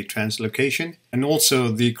of the translocation, and also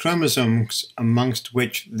the chromosomes amongst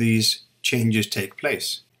which these changes take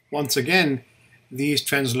place. Once again, these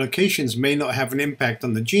translocations may not have an impact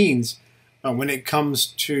on the genes, but when it comes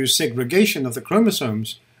to segregation of the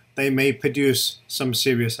chromosomes, they may produce some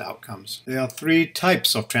serious outcomes. There are three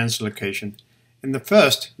types of translocation. In the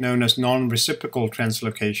first, known as non-reciprocal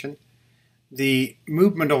translocation, the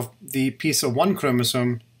movement of the piece of one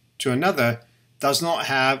chromosome to another does not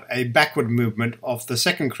have a backward movement of the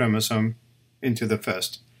second chromosome into the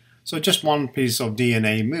first. So just one piece of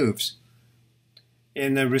DNA moves.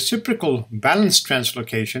 In a reciprocal balanced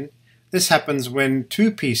translocation, this happens when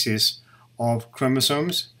two pieces of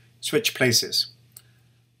chromosomes switch places.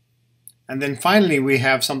 And then finally we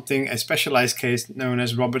have a specialized case known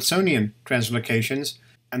as Robertsonian translocations,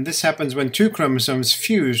 and this happens when two chromosomes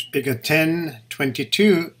fuse. Figure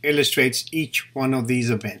 10.22 illustrates each one of these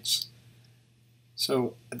events.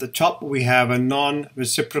 So at the top we have a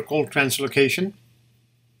non-reciprocal translocation,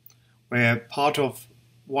 where part of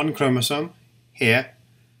one chromosome here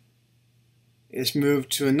is moved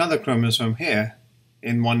to another chromosome here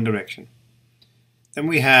in one direction. Then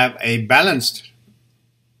we have a balanced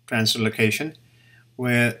translocation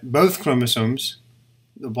where both chromosomes,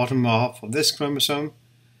 the bottom half of this chromosome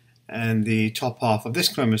and the top half of this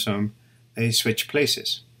chromosome, they switch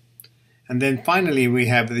places. And then finally we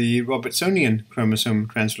have the Robertsonian chromosome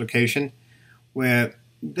translocation where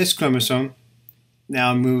this chromosome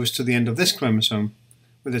now moves to the end of this chromosome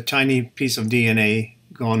with a tiny piece of DNA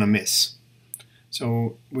gone amiss.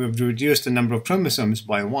 So we've reduced the number of chromosomes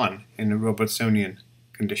by one in a Robertsonian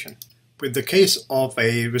condition. With the case of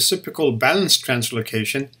a reciprocal balanced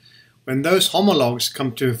translocation, when those homologs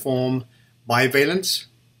come to form bivalents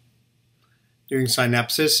during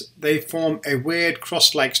synapsis, they form a weird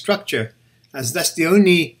cross-like structure, as that's the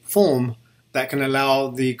only form that can allow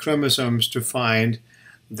the chromosomes to find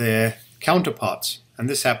their counterparts. And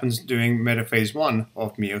this happens during metaphase 1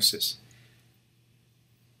 of meiosis.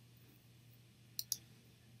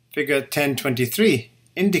 Figure 10.23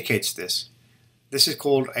 indicates this. This is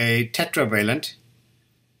called a tetravalent,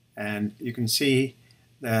 and you can see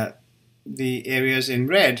that the areas in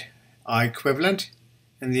red are equivalent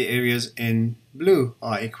and the areas in blue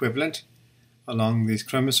are equivalent along these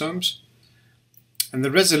chromosomes. And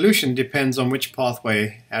the resolution depends on which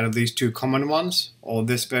pathway out of these two common ones or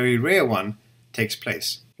this very rare one takes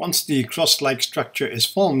place. Once the cross-like structure is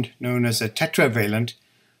formed, known as a tetravalent,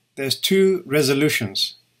 there's two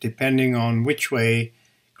resolutions depending on which way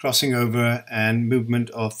crossing over and movement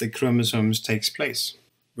of the chromosomes takes place.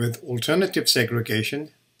 With alternative segregation,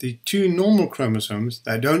 the two normal chromosomes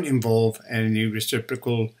that don't involve any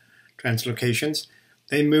reciprocal translocations,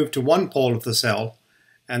 they move to one pole of the cell,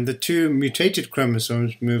 and the two mutated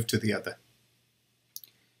chromosomes move to the other.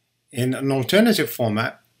 In an alternative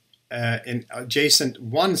format, in adjacent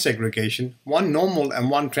one segregation, one normal and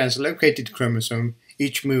one translocated chromosome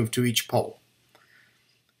each move to each pole.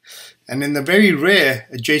 And in the very rare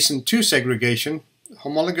adjacent 2 segregation,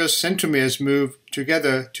 homologous centromeres move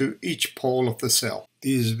together to each pole of the cell.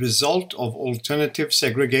 The result of alternative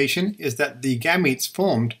segregation is that the gametes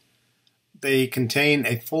formed, they contain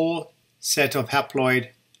a full set of haploid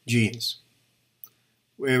genes.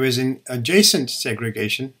 Whereas in adjacent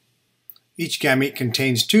segregation, each gamete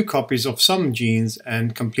contains 2 copies of some genes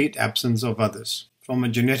and complete absence of others. From a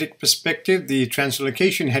genetic perspective, the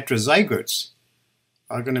translocation heterozygotes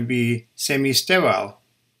are going to be semi-sterile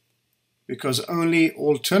because only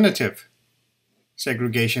alternative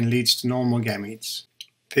segregation leads to normal gametes.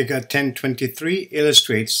 Figure 10.23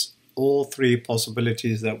 illustrates all 3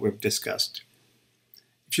 possibilities that we've discussed.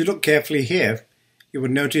 If you look carefully here, you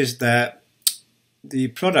would notice that the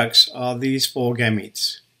products are these 4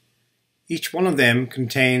 gametes. Each one of them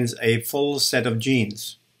contains a full set of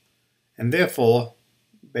genes, and therefore,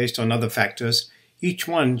 based on other factors, each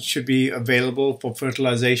one should be available for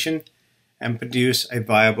fertilization and produce a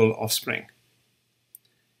viable offspring.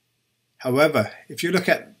 However, if you look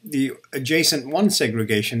at the adjacent 1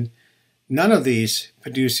 segregation, none of these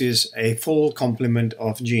produces a full complement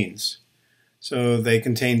of genes. So they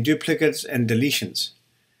contain duplicates and deletions.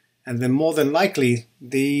 And then more than likely,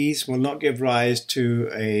 these will not give rise to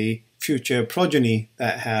a future progeny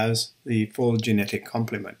that has the full genetic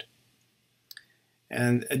complement.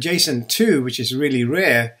 And adjacent to, which is really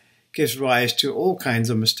rare, gives rise to all kinds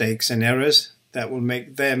of mistakes and errors that will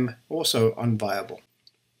make them also unviable.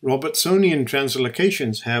 Robertsonian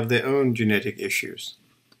translocations have their own genetic issues.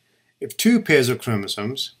 If two pairs of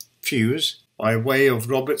chromosomes fuse by way of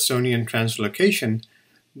Robertsonian translocation,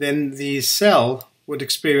 then the cell would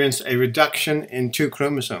experience a reduction in two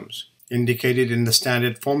chromosomes, indicated in the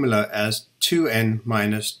standard formula as 2n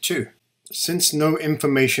minus 2. Since no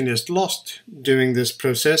information is lost during this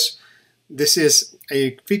process, this is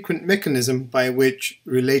a frequent mechanism by which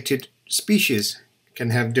related species can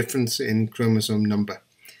have difference in chromosome number.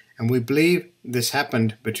 And we believe this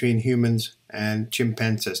happened between humans and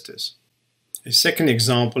chimpanzees. A second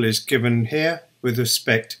example is given here with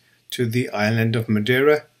respect to the island of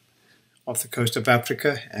Madeira off the coast of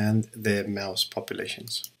Africa and their mouse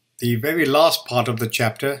populations. The very last part of the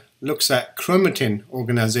chapter looks at chromatin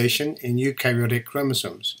organization in eukaryotic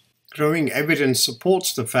chromosomes. Growing evidence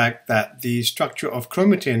supports the fact that the structure of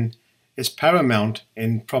chromatin is paramount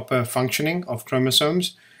in proper functioning of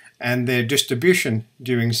chromosomes and their distribution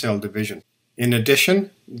during cell division. In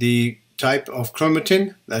addition, the type of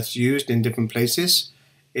chromatin that's used in different places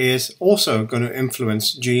is also going to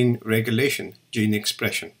influence gene regulation, gene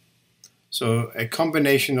expression. So a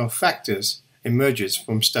combination of factors emerges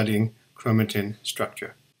from studying chromatin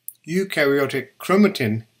structure. Eukaryotic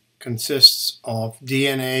chromatin consists of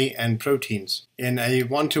DNA and proteins in a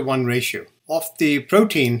 1-to-1 ratio. Of the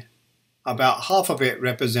protein, about half of it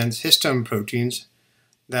represents histone proteins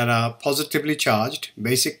that are positively charged,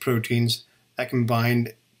 basic proteins that can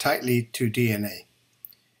bind tightly to DNA.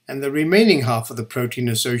 And the remaining half of the protein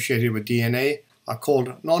associated with DNA are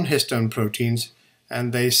called non-histone proteins,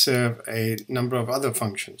 and they serve a number of other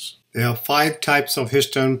functions. There are 5 types of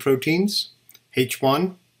histone proteins: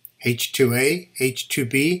 H1, H2A,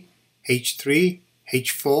 H2B, H3,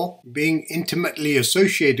 H4. Being intimately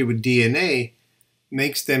associated with DNA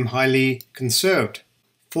makes them highly conserved.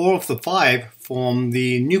 4 of the 5 form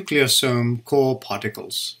the nucleosome core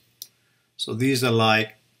particles. So these are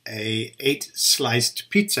like a 8-sliced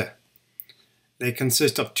pizza. They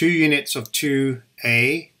consist of 2 units of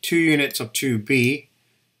 2A, 2 units of 2B,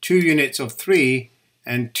 2 units of 3,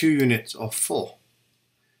 and 2 units of 4.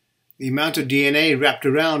 The amount of DNA wrapped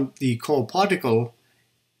around the core particle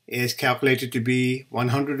is calculated to be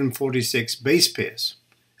 146 base pairs,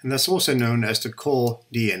 and that's also known as the core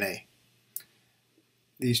DNA.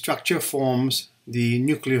 The structure forms the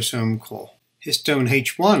nucleosome core. Histone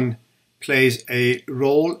H1 plays a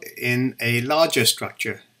role in a larger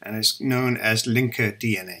structure and is known as linker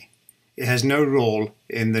DNA. It has no role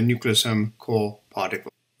in the nucleosome core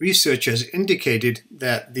particle. Research has indicated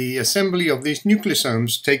that the assembly of these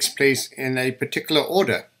nucleosomes takes place in a particular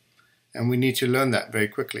order, and we need to learn that very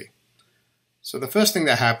quickly. So the first thing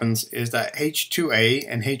that happens is that H2A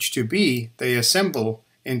and H2B, they assemble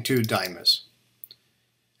into dimers.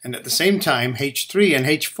 And at the same time, H3 and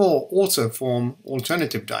H4 also form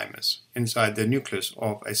alternative dimers inside the nucleus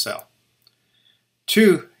of a cell.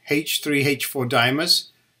 2 H3-H4 dimers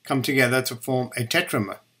come together to form a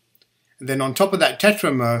tetramer. And then on top of that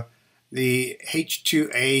tetramer, the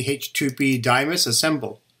H2A-H2B dimers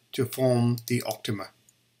assemble to form the octamer.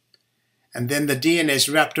 And then the DNA is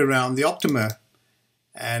wrapped around the octamer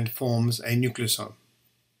and forms a nucleosome.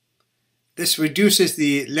 This reduces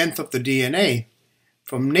the length of the DNA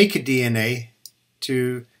from naked DNA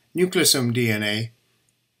to nucleosome DNA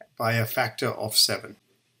by a factor of 7.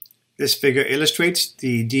 This figure illustrates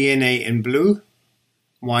the DNA in blue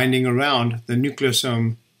winding around the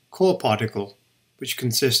nucleosome core particle, which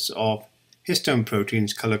consists of histone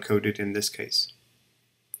proteins color-coded in this case.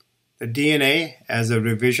 The DNA as a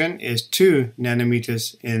revision is 2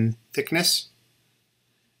 nanometers in thickness,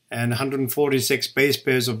 and 146 base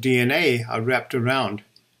pairs of DNA are wrapped around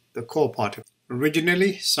the core particle.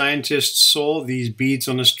 Originally, scientists saw these beads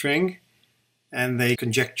on a string and they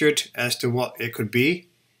conjectured as to what it could be,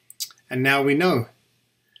 and now we know.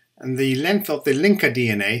 And the length of the linker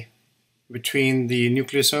DNA between the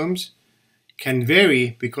nucleosomes can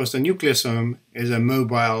vary because the nucleosome is a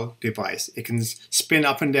mobile device. It can spin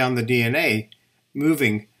up and down the DNA,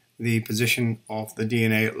 moving the position of the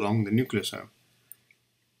DNA along the nucleosome.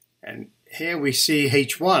 And here we see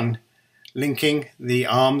H1 linking the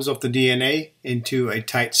arms of the DNA into a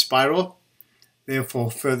tight spiral,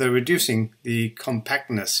 therefore further reducing the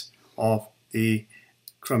compactness of the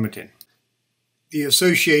chromatin. The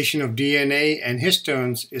association of DNA and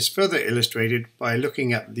histones is further illustrated by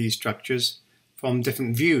looking at these structures from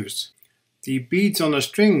different views. The beads on a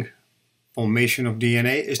string formation of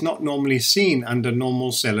DNA is not normally seen under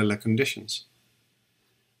normal cellular conditions.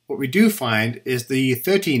 What we do find is the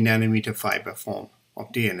 30 nanometer fiber form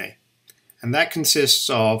of DNA, and that consists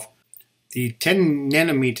of the 10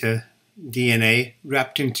 nanometer DNA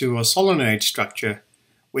wrapped into a solenoid structure,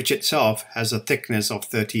 which itself has a thickness of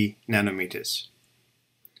 30 nanometers.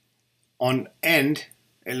 On end,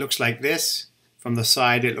 it looks like this. From the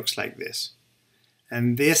side, it looks like this.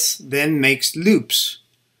 And this then makes loops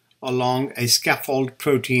along a scaffold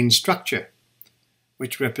protein structure,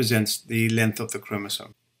 which represents the length of the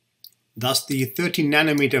chromosome. Thus, the 30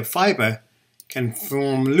 nanometer fiber can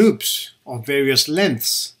form loops of various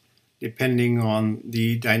lengths depending on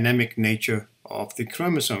the dynamic nature of the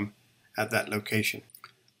chromosome at that location.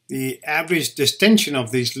 The average distension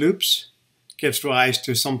of these loops gives rise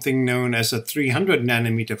to something known as a 300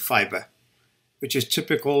 nanometer fiber, which is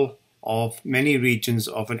typical of many regions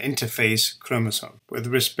of an interphase chromosome. With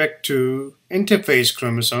respect to interphase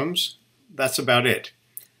chromosomes, that's about it.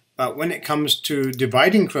 But when it comes to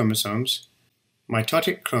dividing chromosomes,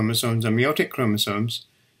 mitotic chromosomes and meiotic chromosomes,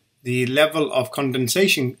 the level of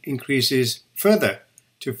condensation increases further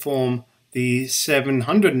to form the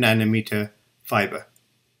 700 nanometer fiber.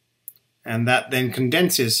 And that then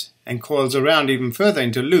condenses and coils around even further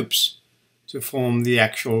into loops to form the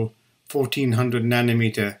actual 1400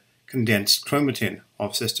 nanometer condensed chromatin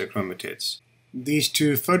of sister chromatids. These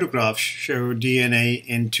two photographs show DNA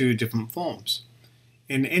in two different forms.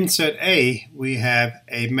 In insert A, we have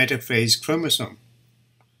a metaphase chromosome.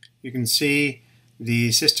 You can see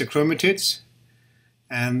the sister chromatids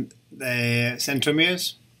and their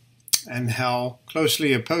centromeres and how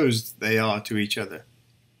closely opposed they are to each other.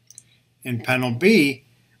 In panel B,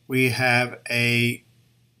 we have a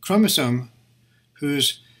chromosome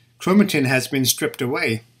whose chromatin has been stripped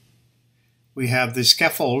away. We have the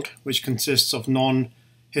scaffold, which consists of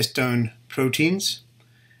non-histone proteins,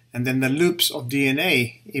 and then the loops of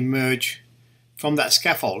DNA emerge from that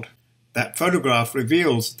scaffold. That photograph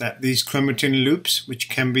reveals that these chromatin loops, which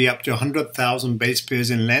can be up to 100,000 base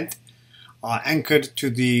pairs in length, are anchored to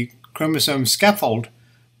the chromosome scaffold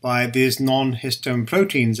by these non-histone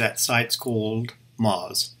proteins at sites called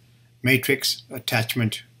MARs, matrix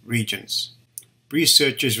attachment regions.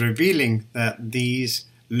 Research is revealing that these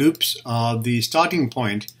loops are the starting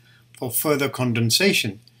point for further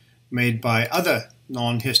condensation made by other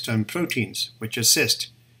non-histone proteins which assist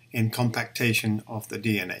in compactation of the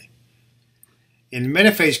DNA. In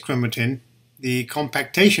metaphase chromatin, the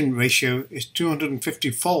compactation ratio is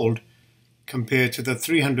 250-fold compared to the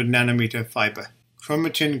 300 nanometer fiber.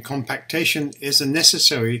 Chromatin compactation is a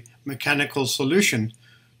necessary mechanical solution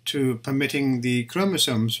to permitting the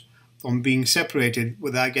chromosomes from being separated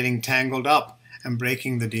without getting tangled up and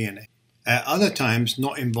breaking the DNA. At other times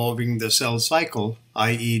not involving the cell cycle,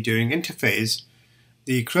 i.e. during interphase,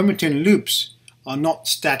 the chromatin loops are not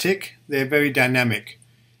static, they're very dynamic.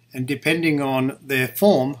 And depending on their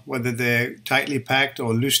form, whether they're tightly packed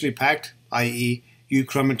or loosely packed, i.e.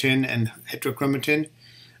 euchromatin and heterochromatin,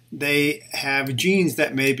 they have genes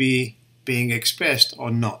that may be being expressed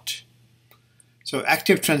or not. So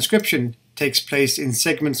active transcription takes place in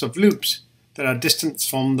segments of loops that are distant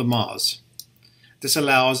from the Mars. This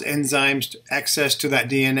allows enzymes access to that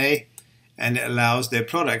DNA, and it allows their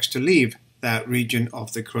products to leave that region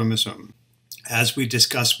of the chromosome, as we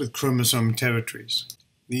discussed with chromosome territories.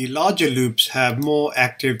 The larger loops have more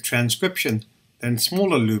active transcription than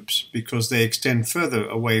smaller loops because they extend further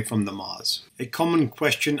away from the Mars. A common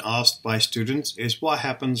question asked by students is what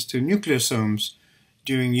happens to nucleosomes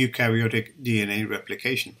during eukaryotic DNA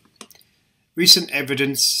replication. Recent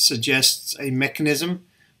evidence suggests a mechanism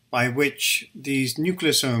by which these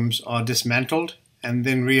nucleosomes are dismantled and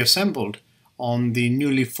then reassembled on the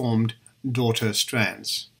newly formed daughter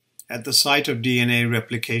strands. At the site of DNA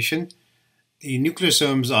replication, the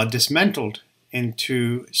nucleosomes are dismantled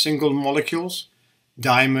into single molecules,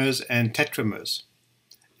 dimers and tetramers.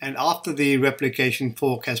 And after the replication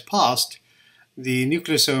fork has passed, the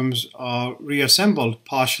nucleosomes are reassembled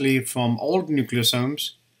partially from old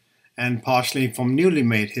nucleosomes and partially from newly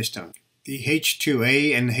made histones. The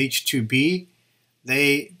H2A and H2B,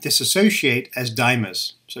 they dissociate as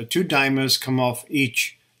dimers. So two dimers come off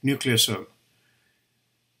each nucleosome.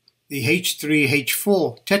 The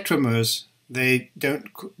H3H4 tetramers, they don't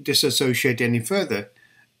dissociate any further,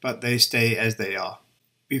 but they stay as they are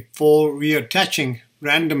before reattaching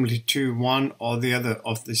randomly to one or the other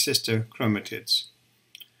of the sister chromatids.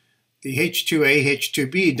 The H2A,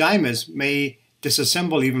 H2B dimers may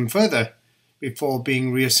disassemble even further before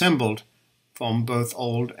being reassembled from both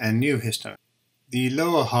old and new histones. The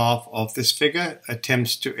lower half of this figure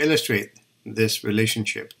attempts to illustrate this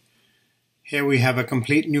relationship. Here we have a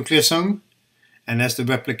complete nucleosome, and as the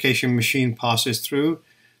replication machine passes through,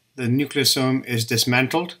 the nucleosome is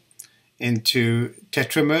dismantled into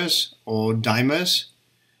tetramers or dimers.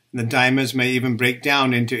 The dimers may even break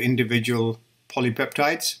down into individual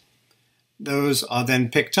polypeptides. Those are then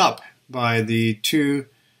picked up by the two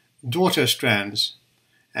daughter strands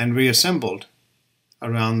and reassembled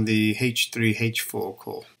around the H3H4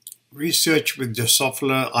 core. Research with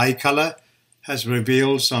Drosophila eye color has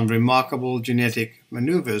revealed some remarkable genetic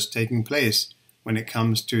maneuvers taking place when it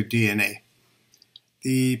comes to DNA.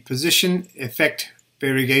 The position effect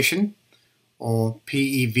variegation, or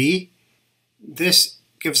PEV, this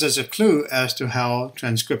gives us a clue as to how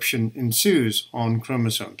transcription ensues on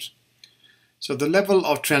chromosomes. So the level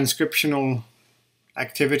of transcriptional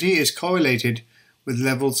activity is correlated with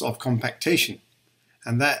levels of compactation,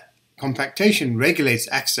 and that compactation regulates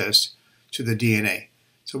access to the DNA.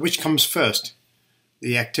 So which comes first,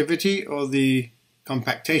 the activity or the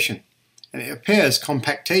compactation? And it appears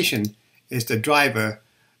compactation is the driver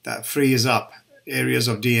that frees up areas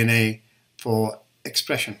of DNA for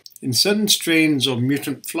expression. In certain strains of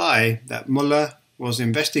mutant fly that Muller was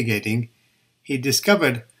investigating, he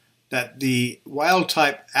discovered that the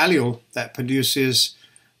wild-type allele that produces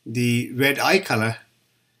the red eye color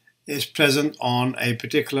is present on a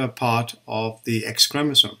particular part of the X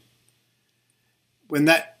chromosome. When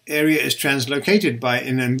that area is translocated by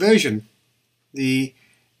an inversion, the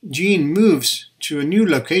gene moves to a new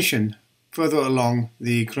location further along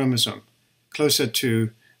the chromosome, closer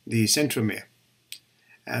to the centromere.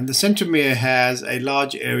 And the centromere has a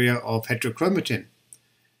large area of heterochromatin.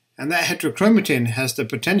 And that heterochromatin has the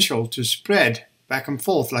potential to spread back and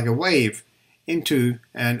forth like a wave into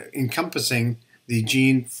and encompassing the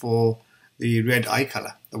gene for the red eye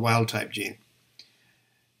color, the wild type gene.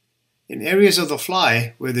 In areas of the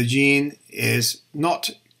fly where the gene is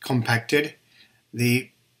not compacted, the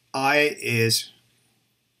eye is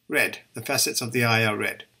red. The facets of the eye are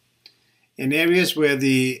red. In areas where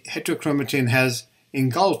the heterochromatin has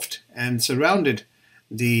engulfed and surrounded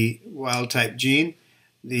the wild type gene,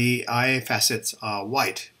 the eye facets are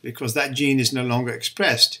white because that gene is no longer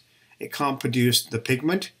expressed. It can't produce the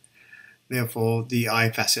pigment. Therefore, the eye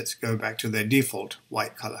facets go back to their default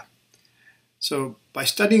white color. So by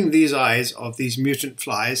studying these eyes of these mutant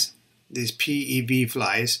flies, these PEV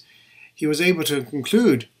flies, he was able to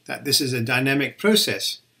conclude that this is a dynamic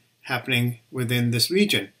process happening within this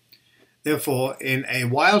region. Therefore, in a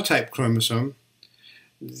wild-type chromosome,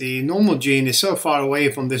 the normal gene is so far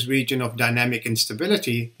away from this region of dynamic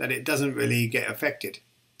instability that it doesn't really get affected.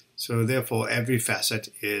 So therefore, every facet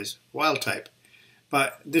is wild-type.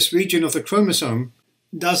 But this region of the chromosome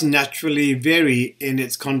does naturally vary in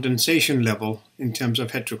its condensation level in terms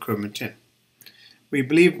of heterochromatin. We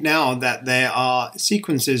believe now that there are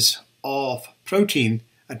sequences of protein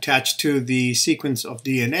attached to the sequence of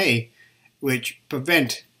DNA which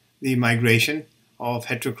prevent the migration of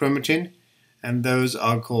heterochromatin, and those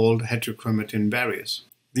are called heterochromatin barriers.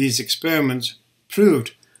 These experiments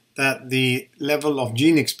proved that the level of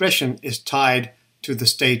gene expression is tied to the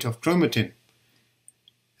state of chromatin,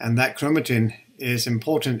 and that chromatin is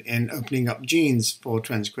important in opening up genes for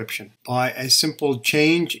transcription. By a simple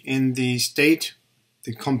change in the state,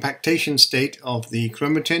 the compactation state of the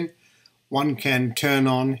chromatin, one can turn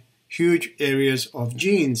on huge areas of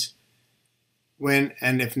genes when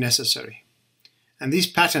and if necessary. And these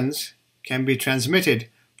patterns can be transmitted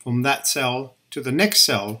from that cell to the next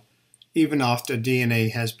cell even after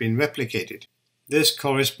DNA has been replicated. This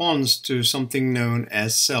corresponds to something known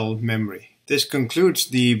as cell memory. This concludes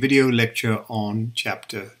the video lecture on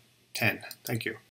Chapter 10. Thank you.